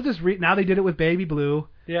now they did it with Baby Blue.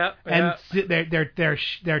 Yeah. And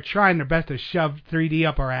they're trying their best to shove 3D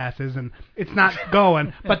up our asses, and it's not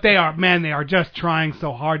going. But they are just trying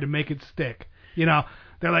so hard to make it stick. You know,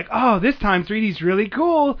 they're like, oh, this time 3D's really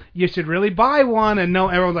cool. You should really buy one. And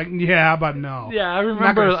everyone's like, yeah, but no. Yeah, I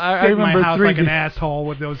remember. I remember my house 3D. Like an asshole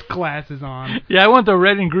with those glasses on. Yeah, I want the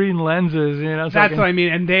red and green lenses. You know, that's what I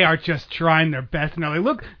mean. And they are just trying their best. And they're like,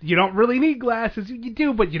 look, you don't really need glasses. You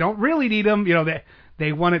do, but you don't really need them. You know,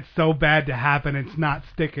 they want it so bad to happen, it's not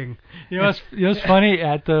sticking. You know what's funny?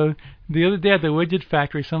 At the other day at the widget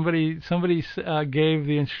factory, somebody gave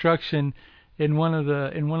the instruction in one of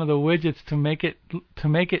the widgets to make it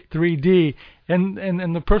 3D,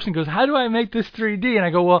 and the person goes, how do I make this 3D? And I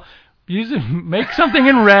go, well, make something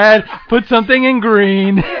in red, put something in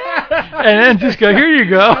green, and then just go, here you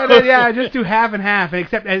go. And then, just do half and half,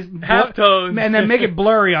 except as half tones, and then make it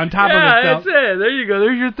blurry on top of itself. Yeah, that's it. There you go.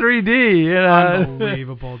 There's your 3D. You know?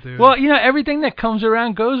 Unbelievable, dude. Well, everything that comes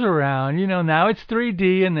around goes around. Now it's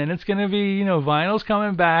 3D, and then it's going to be, vinyl's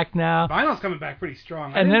coming back now. Vinyl's coming back pretty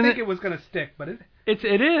strong. I didn't think it was going to stick, but it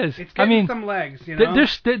is. It's getting some legs,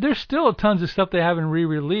 There's still tons of stuff they haven't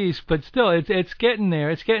re-released, but still, it's getting there.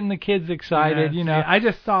 It's getting the kids excited, Yeah, I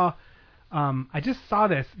just saw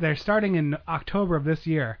this. They're starting in October of this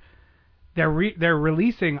year. They're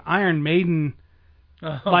releasing Iron Maiden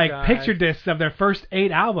picture discs of their first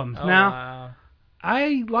 8 albums. Wow.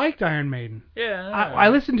 I liked Iron Maiden. Yeah. I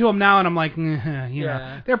listen to them now and I'm like,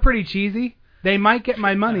 know, they're pretty cheesy. They might get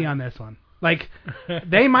my money on this one. Like,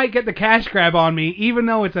 they might get the cash grab on me, even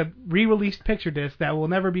though it's a re-released picture disc that will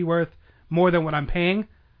never be worth more than what I'm paying.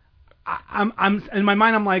 I'm in my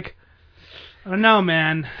mind, I'm like, I don't know,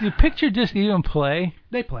 man. Do picture discs even play?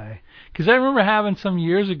 They play. Because I remember having some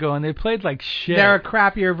years ago, and they played like shit. They're a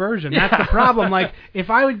crappier version. That's the problem. Like, if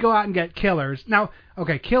I would go out and get Killers. Now,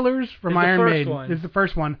 okay, Killers from Iron Maiden is the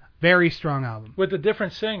first one. Very strong album. With a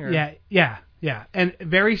different singer. Yeah. And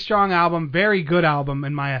very strong album, very good album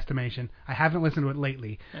in my estimation. I haven't listened to it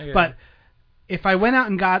lately. Okay. But if I went out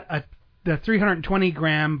and got the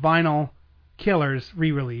 320-gram vinyl Killers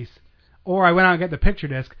re-release, or I went out and got the picture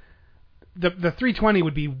disc, the 320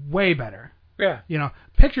 would be way better. Yeah. You know,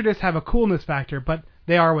 picture discs have a coolness factor, but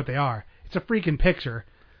they are what they are. It's a freaking picture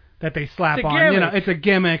that they slap on. Gimmick. You know, it's a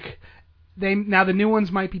gimmick. Now the new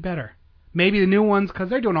ones might be better. Maybe the new ones, because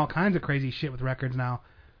they're doing all kinds of crazy shit with records now.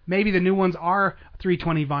 Maybe the new ones are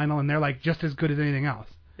 320 vinyl and they're like just as good as anything else.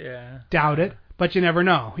 Yeah. Doubt it, but you never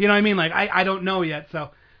know. You know what I mean? Like I don't know yet,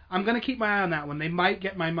 so I'm gonna keep my eye on that one. They might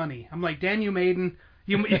get my money. I'm like, Dan, you Maiden,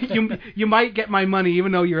 you might get my money,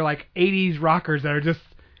 even though you're like 80s rockers that are just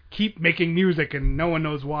keep making music and no one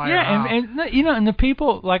knows why. Yeah, and you know, and the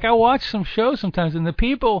people, like, I watch some shows sometimes, and the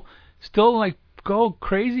people still like go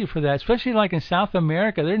crazy for that, especially like in South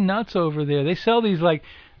America. They're nuts over there. They sell these like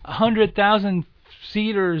 100,000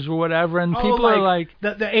 seaters or whatever, and people are like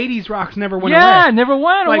the 80s rocks never went away. Yeah, never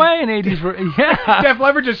went away in 80s. Yeah. Def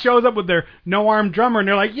Leppard just shows up with their no-armed drummer, and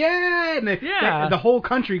they're like, yeah, and the whole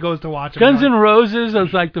country goes to watch them. Guns N' Roses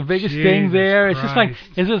is like the biggest thing there. It's just like,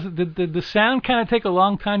 Christ. the sound kind of take a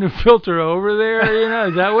long time to filter over there, you know?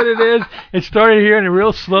 Is that what it is? It started here and it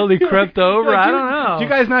real slowly crept over. I don't know. Do you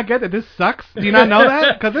guys not get that this sucks? Do you not know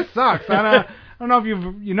that? Because this sucks. I don't know if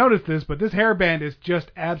you noticed this, but this hair band is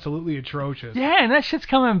just absolutely atrocious. Yeah, and that shit's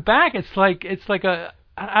coming back. It's like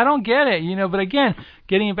I don't get it, you know. But again,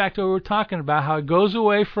 getting it back to what we were talking about, how it goes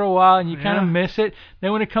away for a while and you kind of miss it.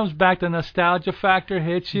 Then when it comes back, the nostalgia factor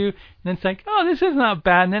hits you, and then it's like, oh, this is not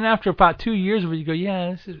bad. And then after about 2 years of it, you go, yeah,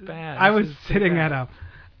 this is bad. I was sitting at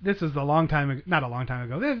this was a long time ago, not a long time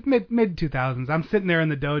ago, this is mid 2000s. I'm sitting there in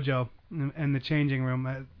the dojo in the changing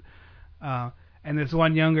room. And this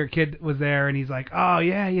one younger kid was there, and he's like, oh,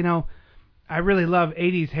 yeah, you know, I really love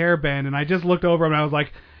 80s hair band. And I just looked over him, and I was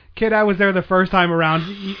like, kid, I was there the first time around.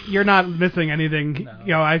 You're not missing anything. No.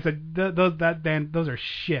 You know, I said, that band, those are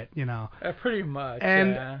shit, you know. Pretty much,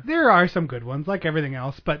 and there are some good ones, like everything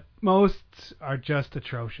else, but most are just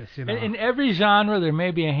atrocious, you know. In every genre, there may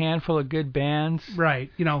be a handful of good bands. Right,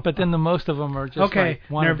 you know. But then the most of them are just like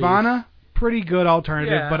one Nirvana, pretty good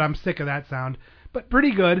alternative, but I'm sick of that sound. But pretty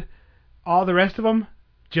good. All the rest of them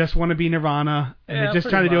just want to be Nirvana, and they're just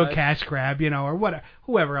trying to do a cash grab, you know, or whatever.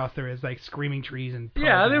 Whoever else there is, like Screaming Trees and Pearl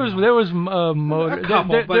Jam.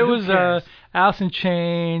 Alice in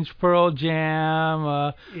Chains, Pearl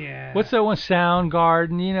Jam. What's that one?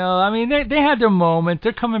 Soundgarden. You know, I mean, they had their moment.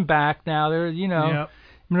 They're coming back now. They're, you know. Yep.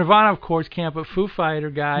 Nirvana, of course, can't, but Foo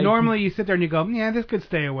Fighter guy. Normally, you sit there and you go, yeah, this could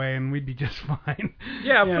stay away, and we'd be just fine.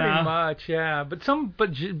 Yeah, pretty much, yeah. But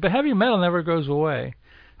heavy metal never goes away.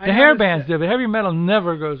 The hair bands do, but heavy metal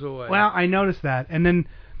never goes away. Well, I noticed that. And then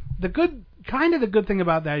the good thing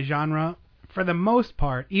about that genre, for the most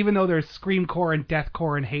part, even though there's screamcore and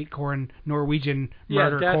deathcore and hatecore and Norwegian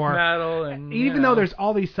murdercore, death metal and even though there's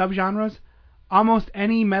all these subgenres, almost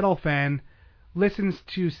any metal fan listens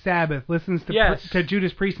to Sabbath, listens to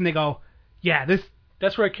Judas Priest, and they go, yeah,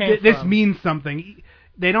 that's where it came from. This means something.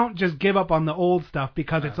 They don't just give up on the old stuff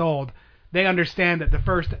because it's old. They understand that the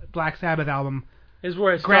first Black Sabbath album is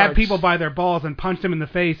where it grabbed people by their balls and punched them in the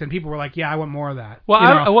face, and people were like, "Yeah, I want more of that." Well,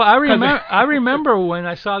 I remember when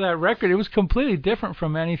I saw that record, it was completely different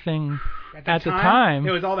from anything at the time.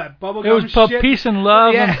 It was all that bubblegum. It was shit. Peace and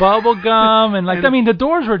Love and bubblegum, and I mean, the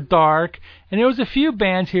Doors were dark, and there was a few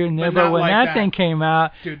bands here and there, but when that thing came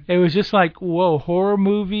out, it was just like, whoa, horror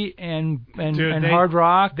movie and hard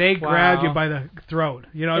rock. They grabbed you by the throat,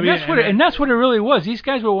 you know what I mean? And that's what it really was. These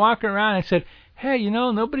guys were walking around and said, "Hey, you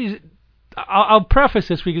know, nobody's." I'll preface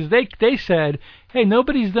this because they said, hey,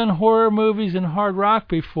 nobody's done horror movies and hard rock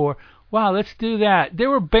before. Wow, let's do that. There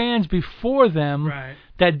were bands before them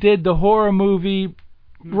that did the horror movie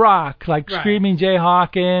rock, like Screaming Jay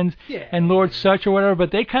Hawkins and Lord Sutch or whatever,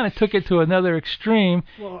 but they kind of took it to another extreme,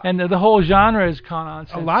 and the whole genre has gone on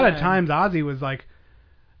since a lot then. of times Ozzy was like,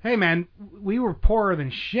 hey, man, we were poorer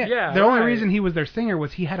than shit. Yeah, the only reason he was their singer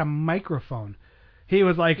was he had a microphone. He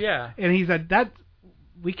was like, and he said that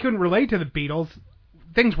we couldn't relate to the Beatles.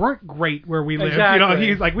 Things weren't great where we lived. Exactly. You know,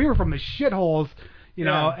 he's like, we were from the shitholes, you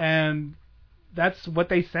know, and that's what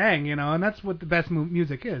they sang, you know, and that's what the best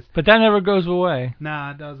music is. But that never goes away.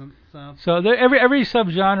 Nah, it doesn't. So every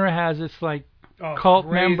subgenre has its like cult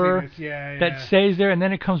member that stays there, and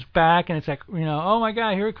then it comes back, and it's like, you know, oh my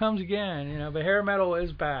God, here it comes again, you know. But hair metal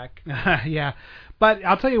is back. Yeah, but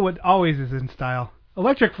I'll tell you what always is in style: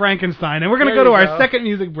 Electric Frankenstein, and we're gonna go to our second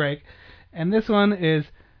music break. And this one is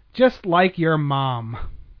Just Like Your Mom.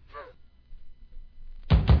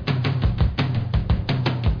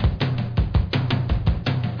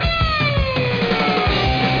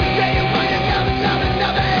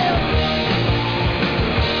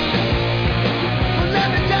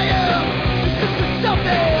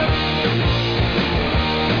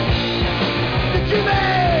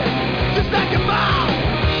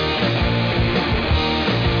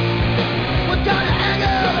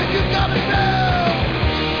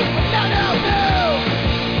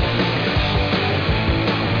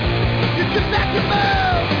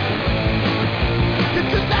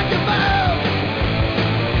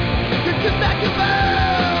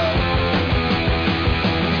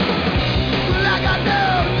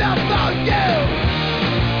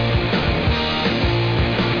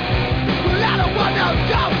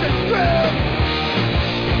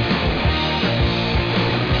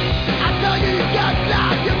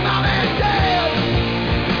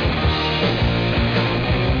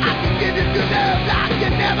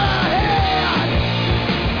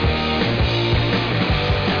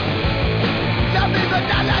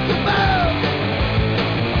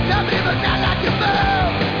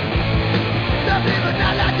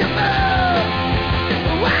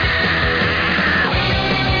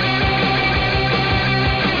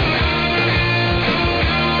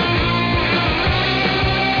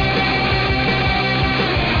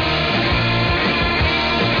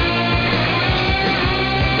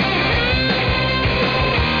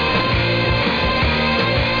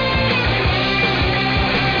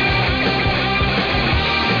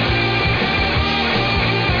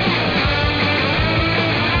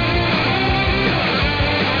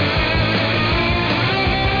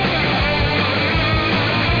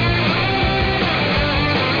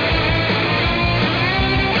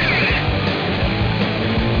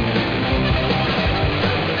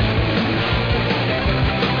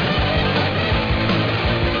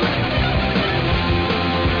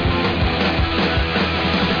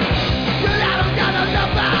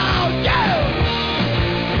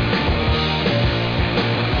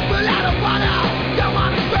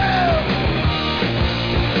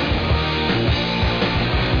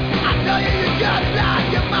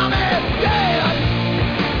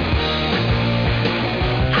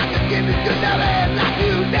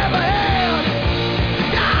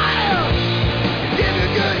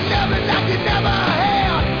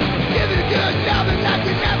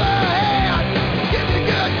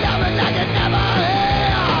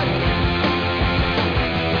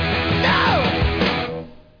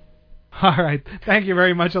 All right. Thank you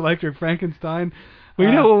very much, Electric Frankenstein. Well,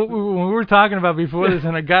 you know, when we were talking about before this,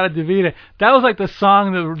 and I got a Davida, that was like the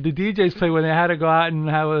song that the DJs play when they had to go out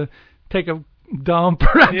and take a dump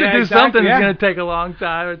or have to do something that's going to take a long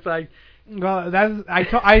time. It's like, well,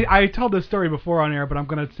 I told this story before on air, but I'm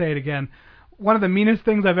going to say it again. One of the meanest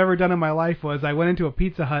things I've ever done in my life was I went into a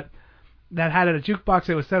Pizza Hut that had a jukebox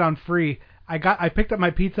that was set on free. I picked up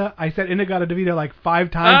my pizza. I said In-A-Gadda-Da-Vida like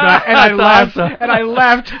 5 times, and I left. Awesome. And I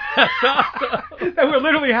left. That's awesome. And we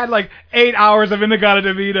literally had like 8 hours of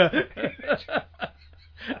In-A-Gadda-Da-Vida.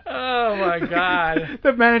 Oh my God!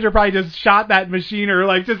 The manager probably just shot that machine or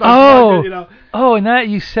like just oh, you know. Oh, and that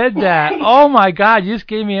you said that. Oh my God! You just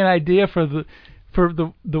gave me an idea for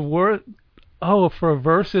the word. Oh, for a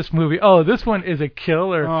Versus movie. Oh, this one is a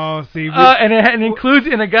killer. Oh, see. And it includes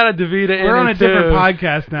In-A-Gadda-Da-Vida in it, we're on a too. different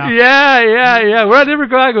podcast now. Yeah. We're on a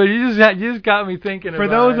different podcast. You just got me thinking for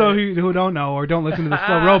about it. For those who don't know or don't listen to the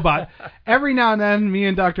Slow Robot, every now and then, me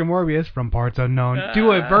and Dr. Morbius from Parts Unknown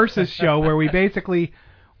do a Versus show where we basically,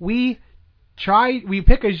 we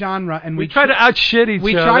pick a genre and we try to outshit each other.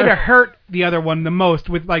 We try to hurt the other one the most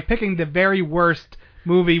with like picking the very worst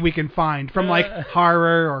movie we can find from like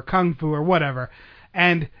horror or kung fu or whatever.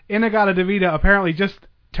 And In-A-Gadda-Da-Vida apparently just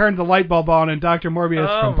turned the light bulb on in Dr. Morbius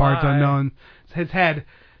from Parts Unknown his head.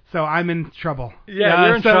 So I'm in trouble. Yeah,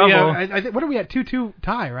 you're in trouble. Yeah, what are we at? 2-2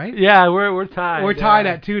 tie, right? Yeah, we're tied. We're tied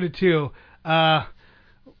at 2-2.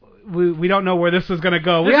 We don't know where this is going to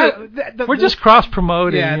go. We're just cross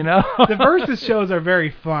promoting, you know. The Versus shows are very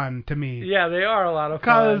fun to me. Yeah, they are a lot of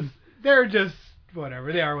fun. Because they're just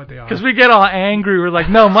whatever. They are what they are. Because we get all angry. We're like,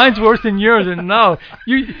 no, mine's worse than yours. And no,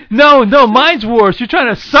 mine's worse. You're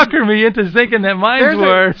trying to sucker me into thinking that mine's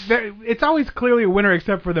worse. It's always clearly a winner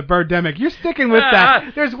except for the Birdemic. You're sticking with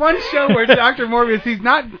that. There's one show where Dr. Morbius, he's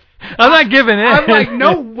not... I'm not giving in. I'm like,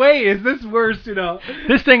 no way is this worse, you know.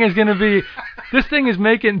 This thing is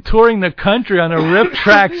touring the country on the rip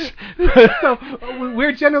tracks. So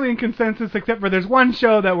we're generally in consensus, except for there's one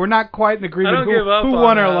show that we're not quite in agreement who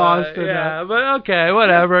won or lost. Yeah, but okay,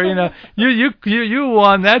 whatever. You know, you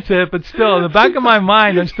won. That's it. But still, in the back of my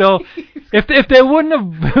mind, I'm still. If they wouldn't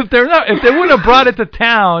have brought it to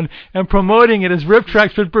town and promoting it as Rip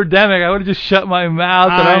Tracks with Birdemic, I would have just shut my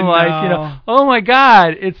mouth. And I'm like, you know, oh my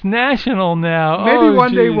God, it's national now. Maybe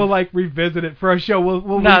one day we'll like revisit it for a show.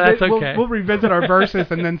 That's okay. We'll revisit our Versus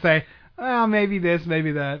and then say, well, maybe this,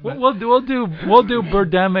 maybe that. We'll do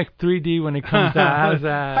Birdemic 3D when it comes out. How's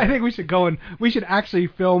that? I think we should go and we should actually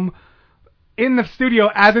film in the studio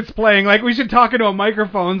as it's playing. Like, we should talk into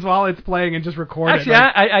microphones while it's playing and just record it. Actually,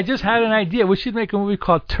 I just had an idea. We should make a movie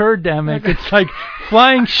called Turdemic. It's like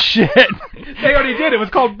flying shit. They already did. It was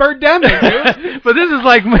called Birdemic, dude. But this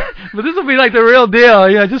will be like the real deal.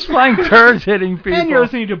 You know, just flying turds hitting people. And you're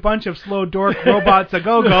listening to a bunch of slow dork robots a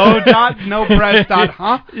go no press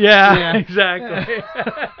huh? Yeah, exactly.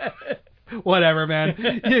 Whatever,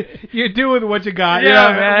 man. You do with what you got. Yeah,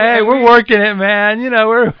 you know, man. Hey, we're working it, man. You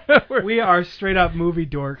know, we are straight up movie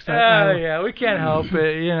dorks. Yeah, we can't help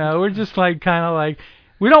it. You know, we're just like kind of like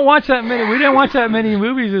we didn't watch that many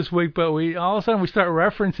movies this week, but all of a sudden we start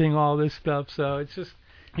referencing all this stuff. So it's just,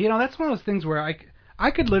 you know, that's one of those things where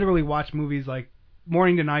I could literally watch movies like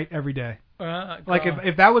morning to night every day. Like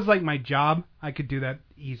if that was like my job, I could do that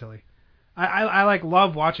easily. I like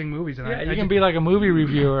love watching movies. And you can be like a movie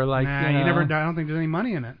reviewer. Like, I don't think there's any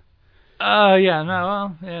money in it. Yeah, no,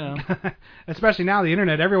 well, you know. Especially now, the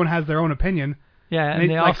internet, everyone has their own opinion. Yeah, and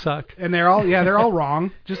they all suck. And they're all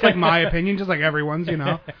wrong. Just like my opinion, just like everyone's, you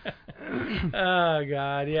know. Oh,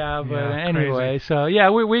 God, yeah, but anyway, crazy. So, yeah,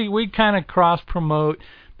 we kind of cross-promote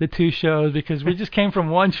the two shows because we just came from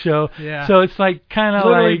one show. Yeah. So it's like kind of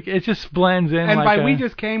like it just blends in. And like by we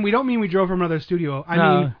just came, we don't mean we drove from another studio. I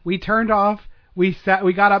mean we turned off, we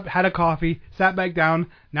got up, had a coffee, sat back down.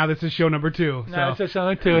 Now this is show number 2. Now it's show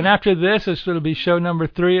number 2, and after this, it'll be show number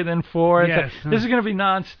 3 and then 4. Yes. So this is gonna be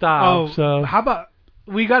nonstop. Oh, so how about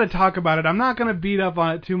we got to talk about it? I'm not gonna beat up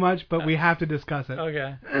on it too much, but we have to discuss it.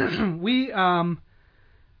 Okay.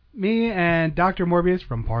 Me and Dr. Morbius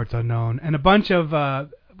from Parts Unknown and a bunch of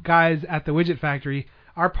guys at the Widget Factory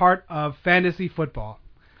are part of Fantasy Football.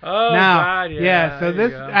 Oh, now, God, yeah. So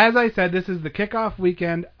this, as I said, this is the kickoff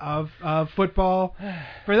weekend of football.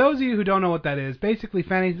 For those of you who don't know what that is, basically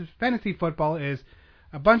fantasy football is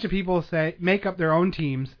a bunch of people make up their own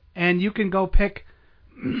teams, and you can go pick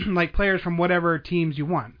like players from whatever teams you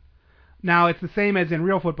want. Now, it's the same as in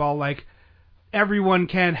real football. Like, everyone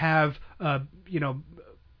can have,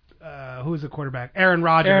 who's the quarterback? Aaron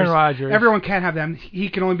Rodgers. Everyone can't have them. He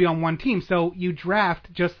can only be on one team. So you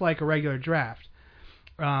draft just like a regular draft.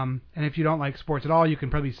 And if you don't like sports at all, you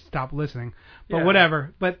can probably stop listening. But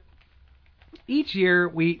whatever. But each year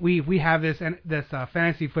we have this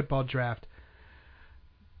fantasy football draft,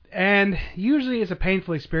 and usually it's a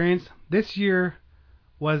painful experience. This year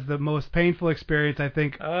was the most painful experience I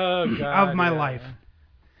think of my life.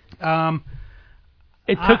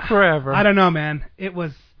 It took forever. I don't know, man. It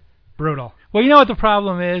was brutal. Well, you know what the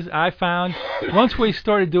problem is? I found once we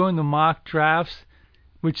started doing the mock drafts,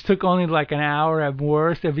 which took only like an hour at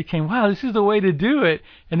worst, it became, wow, this is the way to do it.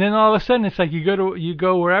 And then all of a sudden, it's like you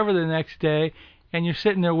go wherever the next day, and you're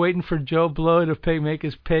sitting there waiting for Joe Blow to make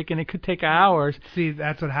his pick, and it could take hours. See,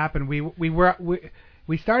 that's what happened.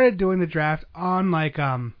 We started doing the draft on like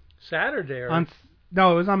Saturday or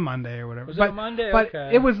no, it was on Monday or whatever. Was it Monday? But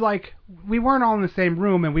okay. It was like we weren't all in the same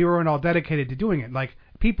room, and we weren't all dedicated to doing it. Like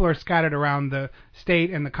people are scattered around the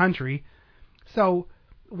state and the country, so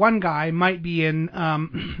one guy might be in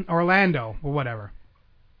Orlando or whatever.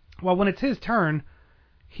 Well, when it's his turn,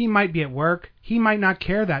 he might be at work. He might not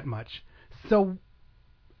care that much. So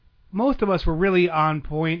most of us were really on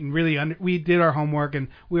point and really we did our homework and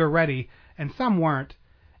we were ready, and some weren't.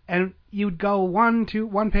 And you'd go 1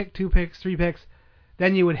 pick, 2 picks, 3 picks,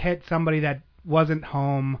 then you would hit somebody that wasn't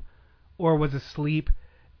home or was asleep.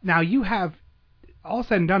 Now you have, all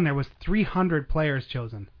said and done, there was 300 players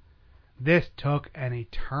chosen. This took an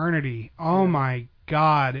eternity. Oh my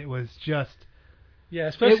God, it was just. Yeah,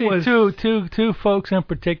 especially two folks in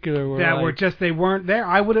particular they weren't there.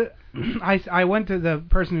 I would have. I went to the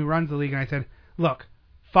person who runs the league and I said, "Look,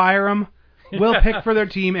 fire them. We'll pick for their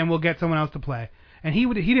team and we'll get someone else to play." And he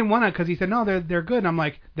didn't want to because he said, "No, they're good." And I'm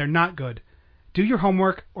like, "They're not good. Do your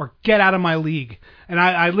homework or get out of my league." And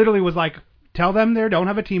I literally was like, "Tell them they don't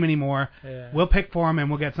have a team anymore. Yeah. We'll pick for them and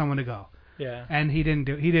we'll get someone to go." Yeah. And he didn't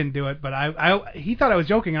do it, but he thought I was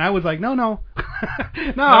joking, and I was like, no, no,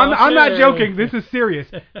 I'm not joking. This is serious.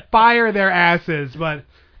 Fire their asses, but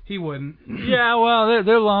he wouldn't. Yeah, well,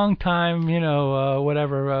 they're long time,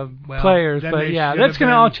 players, but yeah, that's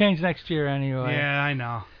gonna all change next year anyway. Yeah, I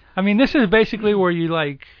know. I mean, this is basically where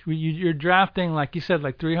you're drafting, like you said,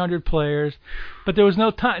 like 300 players, but there was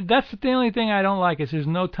no time. That's the only thing I don't like is there's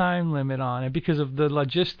no time limit on it because of the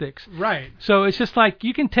logistics. Right. So it's just like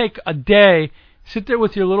you can take a day, sit there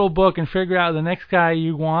with your little book and figure out the next guy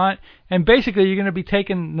you want, and basically you're going to be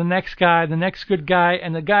taking the next guy, the next good guy,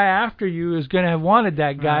 and the guy after you is going to have wanted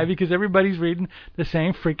that guy because everybody's reading the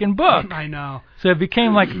same freaking book. I know. So it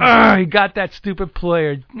became like, he got that stupid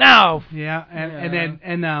player. No. Yeah,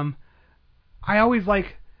 and I always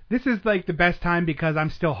like, this is like the best time because I'm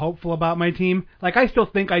still hopeful about my team. Like I still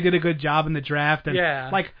think I did a good job in the draft, and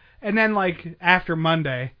and then like after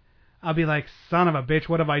Monday, I'll be like, son of a bitch,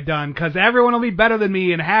 what have I done? Because everyone will be better than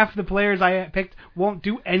me, and half the players I picked won't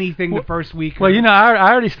do anything the first week. Well,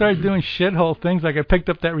 I already started doing shithole things. Like I picked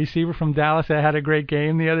up that receiver from Dallas that had a great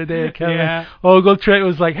game the other day. Kevin Ogletree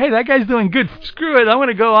was like, hey, that guy's doing good. Screw it. I'm going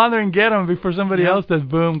to go on there and get him before somebody else does.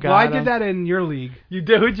 Boom, got him. Well, I did that in your league. You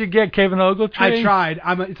did? Who'd you get, Kevin Ogletree? I tried.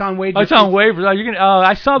 It's on waivers. Oh, it's on waivers.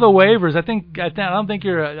 I saw the waivers. I don't think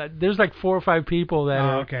you're. There's like 4 or 5 people that.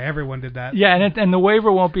 Oh, okay. Everyone did that. Yeah, and the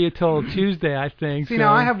waiver won't be until Tuesday, I think. See,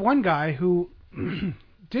 now I have one guy who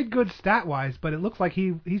did good stat-wise, but it looks like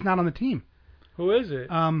he's not on the team. Who is it?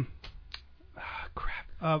 A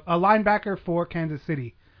linebacker for Kansas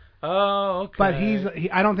City. Oh, okay. But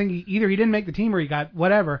I don't think he didn't make the team or he got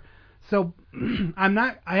whatever. So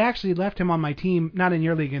I actually left him on my team, not in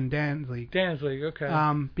your league, in Dan's league. Dan's league, okay.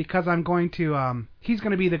 Because I'm going to he's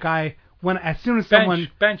going to be the guy as soon as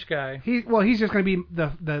bench guy. He's just going to be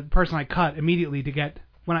the person I cut immediately to get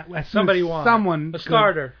a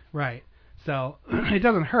starter. Right. So it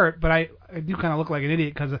doesn't hurt, but I do kind of look like an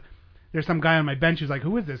idiot because there's some guy on my bench who's like,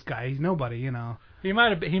 who is this guy? He's nobody, He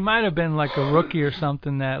might have been like a rookie or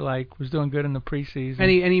something that like was doing good in the preseason.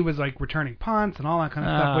 And he was like returning punts and all that kind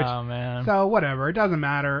of stuff. Oh man. So whatever, it doesn't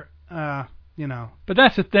matter. But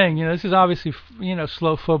that's the thing, this is obviously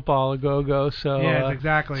slow football go. So yes,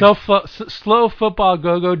 exactly. So slow football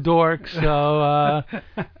go dork. So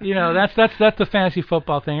that's the fantasy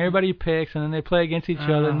football thing. Everybody picks and then they play against each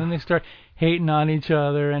other and then they start hating on each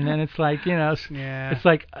other and then it's like it's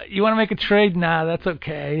like you want to make a trade? Nah, that's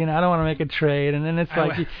okay. I don't want to make a trade. And then it's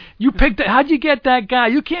like you picked it. How'd you get that guy?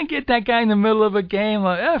 You can't get that guy in the middle of a game.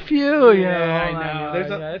 Like F you. I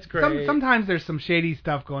know. That's great. Sometimes there's some shady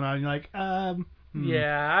stuff going on. And you're like,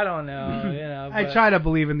 Yeah, I don't know. I try to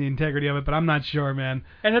believe in the integrity of it, but I'm not sure, man.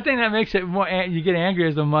 And the thing that makes it more, you get angry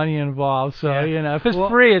is the money involved. So if it's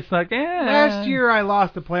free, it's like, Last year I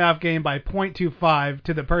lost a playoff game by .25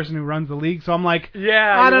 to the person who runs the league, so I'm like,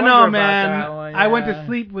 I don't know, man. I went to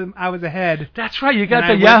sleep when I was ahead. That's right, you got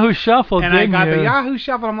the Yahoo Shuffle, didn't you? And I got the Yahoo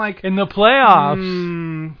Shuffle. I'm like, in the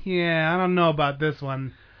playoffs. I don't know about this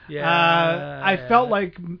one. Yeah. I felt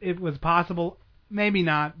like it was possible. Maybe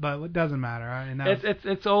not, but it doesn't matter. I mean,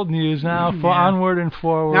 it's old news now. Onward and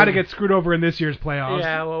forward. Now to get screwed over in this year's playoffs.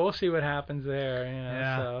 Yeah, well, we'll see what happens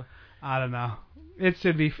there. So. I don't know. It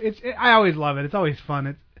should be. I always love it. It's always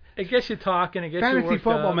fun. It gets you talking. It gets you worked Fantasy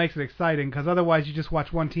football up. makes it exciting because otherwise you just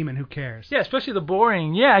watch one team and who cares? Yeah, especially the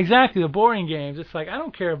boring. Yeah, exactly. The boring games. It's like I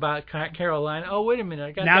don't care about Carolina. Oh, wait a minute.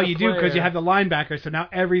 I got now that you player. do because you have the linebacker, so now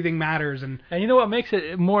everything matters. And you know what makes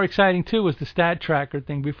it more exciting too was the stat tracker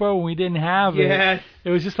thing. Before when we didn't have it, it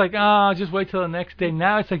was just like, oh, just wait till the next day.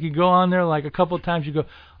 Now it's like you go on there like a couple of times. You go,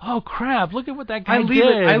 oh crap, look at what that guy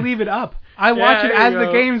did. I leave it up. I watch it as the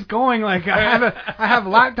game's going. Like I have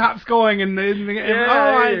laptops going and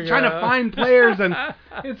I'm trying to find players and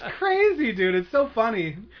it's crazy, dude. It's so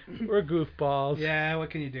funny. We're goofballs. Yeah, what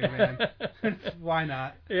can you do, man? Why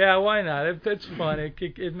not? Yeah, why not? It's fun.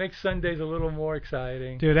 It makes Sundays a little more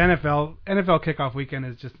exciting. Dude, NFL kickoff weekend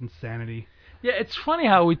is just insanity. Yeah, it's funny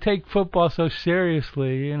how we take football so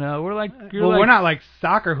seriously. We're like, we're not like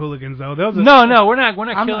soccer hooligans though. No, we're not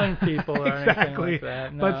killing people or anything like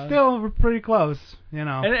that. No. But still, we're pretty close.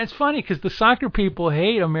 And it's funny because the soccer people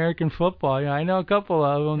hate American football. I know a couple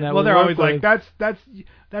of them that. Well, they're always like,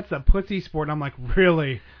 that's a pussy sport. And I'm like,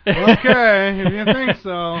 really? Okay, if you think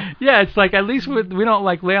so. Yeah, it's like at least we don't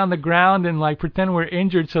like lay on the ground and like pretend we're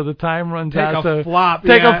injured so the time runs out.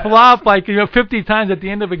 Take a flop like 50 times at the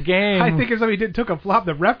end of a game. I think if somebody took a flop,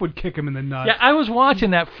 the ref would kick him in the nuts. Yeah, I was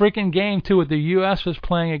watching that freaking game too. With the U.S. was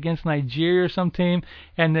playing against Nigeria or some team,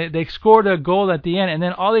 and they scored a goal at the end, and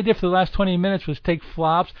then all they did for the last 20 minutes was take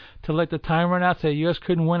flops to let the time run out so the U.S.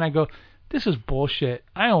 couldn't win. I go, this is bullshit.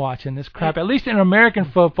 I ain't watching this crap. At least in American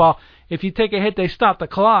football, if you take a hit, they stop the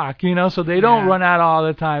clock, so they don't run out all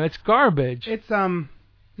the time. It's garbage. It's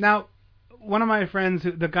now one of my friends,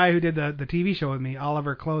 the guy who did the TV show with me,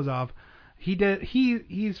 Oliver Klozov, he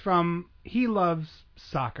loves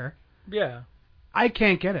soccer. Yeah. I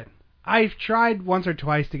can't get it. I've tried once or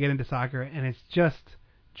twice to get into soccer, and it's just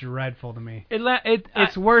dreadful to me.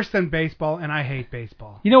 It's worse than baseball, and I hate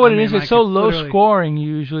baseball. You know what it is? It's so low scoring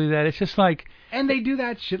usually that it's just like. And they do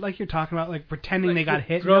that shit like you're talking about, like pretending they got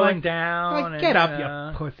hit. Throwing down. Like, get up, you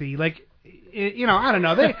pussy. Like, I don't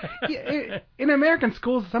know. In American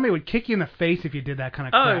schools, somebody would kick you in the face if you did that kind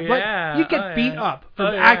of crap. Oh, yeah. You get beat up for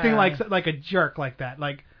acting like a jerk like that.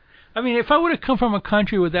 Like, I mean, if I would have come from a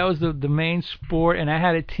country where that was the main sport and I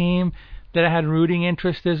had a team that I had rooting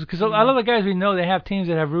interests, because a lot of the guys we know, they have teams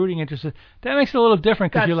that have rooting interests. That makes it a little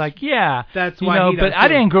different because you're like, that's why. But I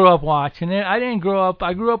didn't grow up watching it. I grew up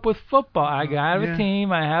with football. I have a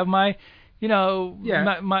team. I have my, and I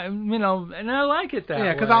like it that way.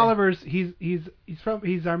 Yeah, because Oliver's he's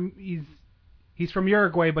from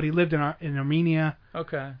Uruguay, but he lived in Armenia.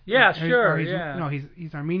 Okay. Yeah, sure. Yeah.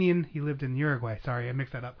 He's Armenian. He lived in Uruguay. Sorry, I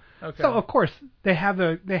mixed that up. Okay. So of course they have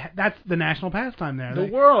that's the national pastime there. The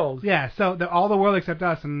world. Yeah. So all the world except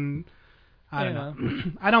us, and I don't know.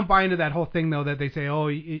 I don't buy into that whole thing though that they say, oh,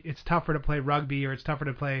 it's tougher to play rugby or it's tougher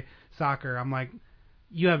to play soccer. I'm like,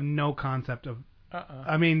 you have no concept of.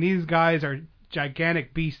 I mean, these guys are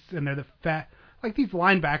gigantic beasts, and they're the fat. Like these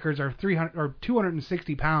linebackers are 300 or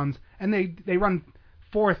 260 pounds, and they run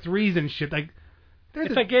 4 threes and shit. Like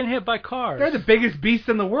it's like getting hit by cars. They're the biggest beasts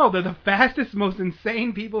in the world. They're the fastest, most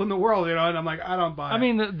insane people in the world. And I'm like, I don't buy it. I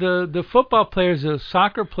mean, the football players, the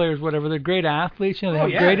soccer players, whatever, they're great athletes. They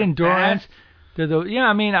have great endurance. Fast.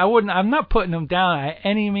 I'm not putting them down at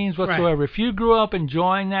any means whatsoever. Right. If you grew up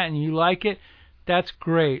enjoying that and you like it, that's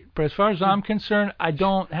great. But as far as I'm concerned, I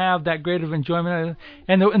don't have that great of enjoyment.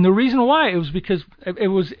 And the reason why it was because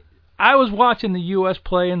I was watching the U.S.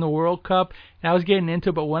 play in the World Cup, and I was getting into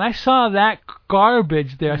it. But when I saw that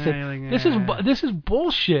garbage there, I said, this is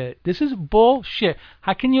bullshit. This is bullshit.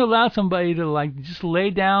 How can you allow somebody to like just lay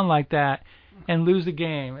down like that and lose the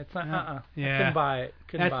game? It's not. I couldn't buy it.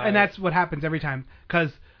 That's what happens every time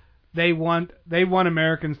because they want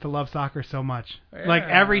Americans to love soccer so much. Yeah. Like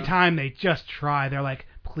every time they just try, they're like,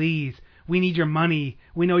 please. We need your money.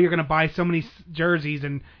 We know you're going to buy so many jerseys,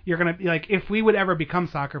 and you're going to like. If we would ever become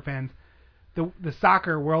soccer fans, the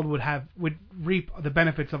soccer world would reap the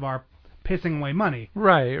benefits of our pissing away money.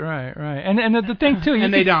 Right. And the thing too,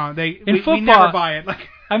 and they don't. We never buy it. Like,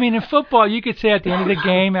 I mean, in football, you could say at the end of the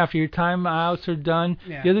game, after your timeouts are done,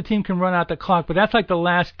 the other team can run out the clock, but that's like the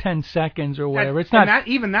last 10 seconds or whatever. It's not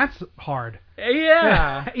that's hard.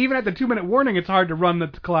 Yeah. Even at the 2-minute warning, it's hard to run the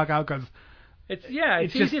clock out because.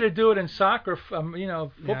 It's easy to do it in soccer,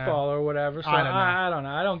 football or whatever. So I don't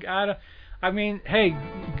know. I mean, hey,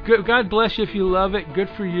 God bless you if you love it. Good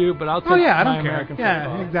for you. But I'll take I my don't care. American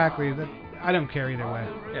football. Yeah, exactly. I don't care either way.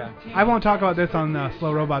 Yeah. I won't talk about this on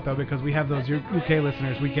Slow Robot though because we have those UK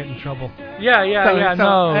listeners. We get in trouble. Yeah.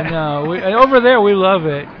 So- No. Over there, we love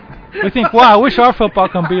it. We think, wow, I wish our football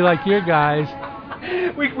can be like your guys.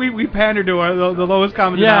 We pander to the lowest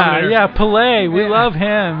common denominator. Yeah, Pelé. We love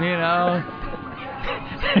him,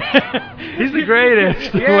 He's the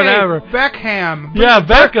greatest. Yay, Whatever. Beckham.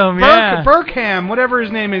 Beckham, Burkham, whatever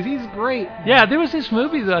his name is. He's great. Yeah, there was this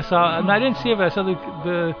movie that I saw, and I didn't see it, but I saw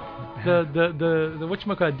the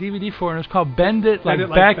whatchamacallit DVD for it, and it was called Bend It Like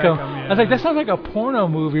Beckham. Yeah. I was like, that sounds like a porno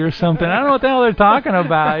movie or something. I don't know what the hell they're talking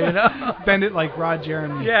about, Bend It Like Rod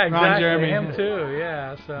Jeremy. Yeah, exactly. Ron Jeremy. Him too,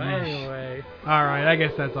 yeah. So anyway. All right, I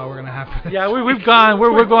guess that's all we're going to have for this. Yeah, we've gone,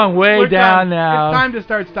 we're going way down now. It's time to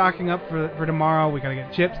start stocking up for tomorrow. We got to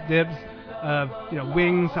get chips, dibs,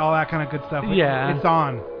 wings, all that kind of good stuff. Yeah. It's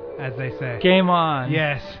on, as they say. Game on.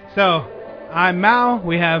 Yes. So, I'm Mal.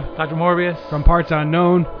 We have Dr. Morbius. From Parts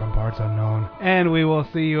Unknown. And we will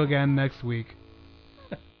see you again next week.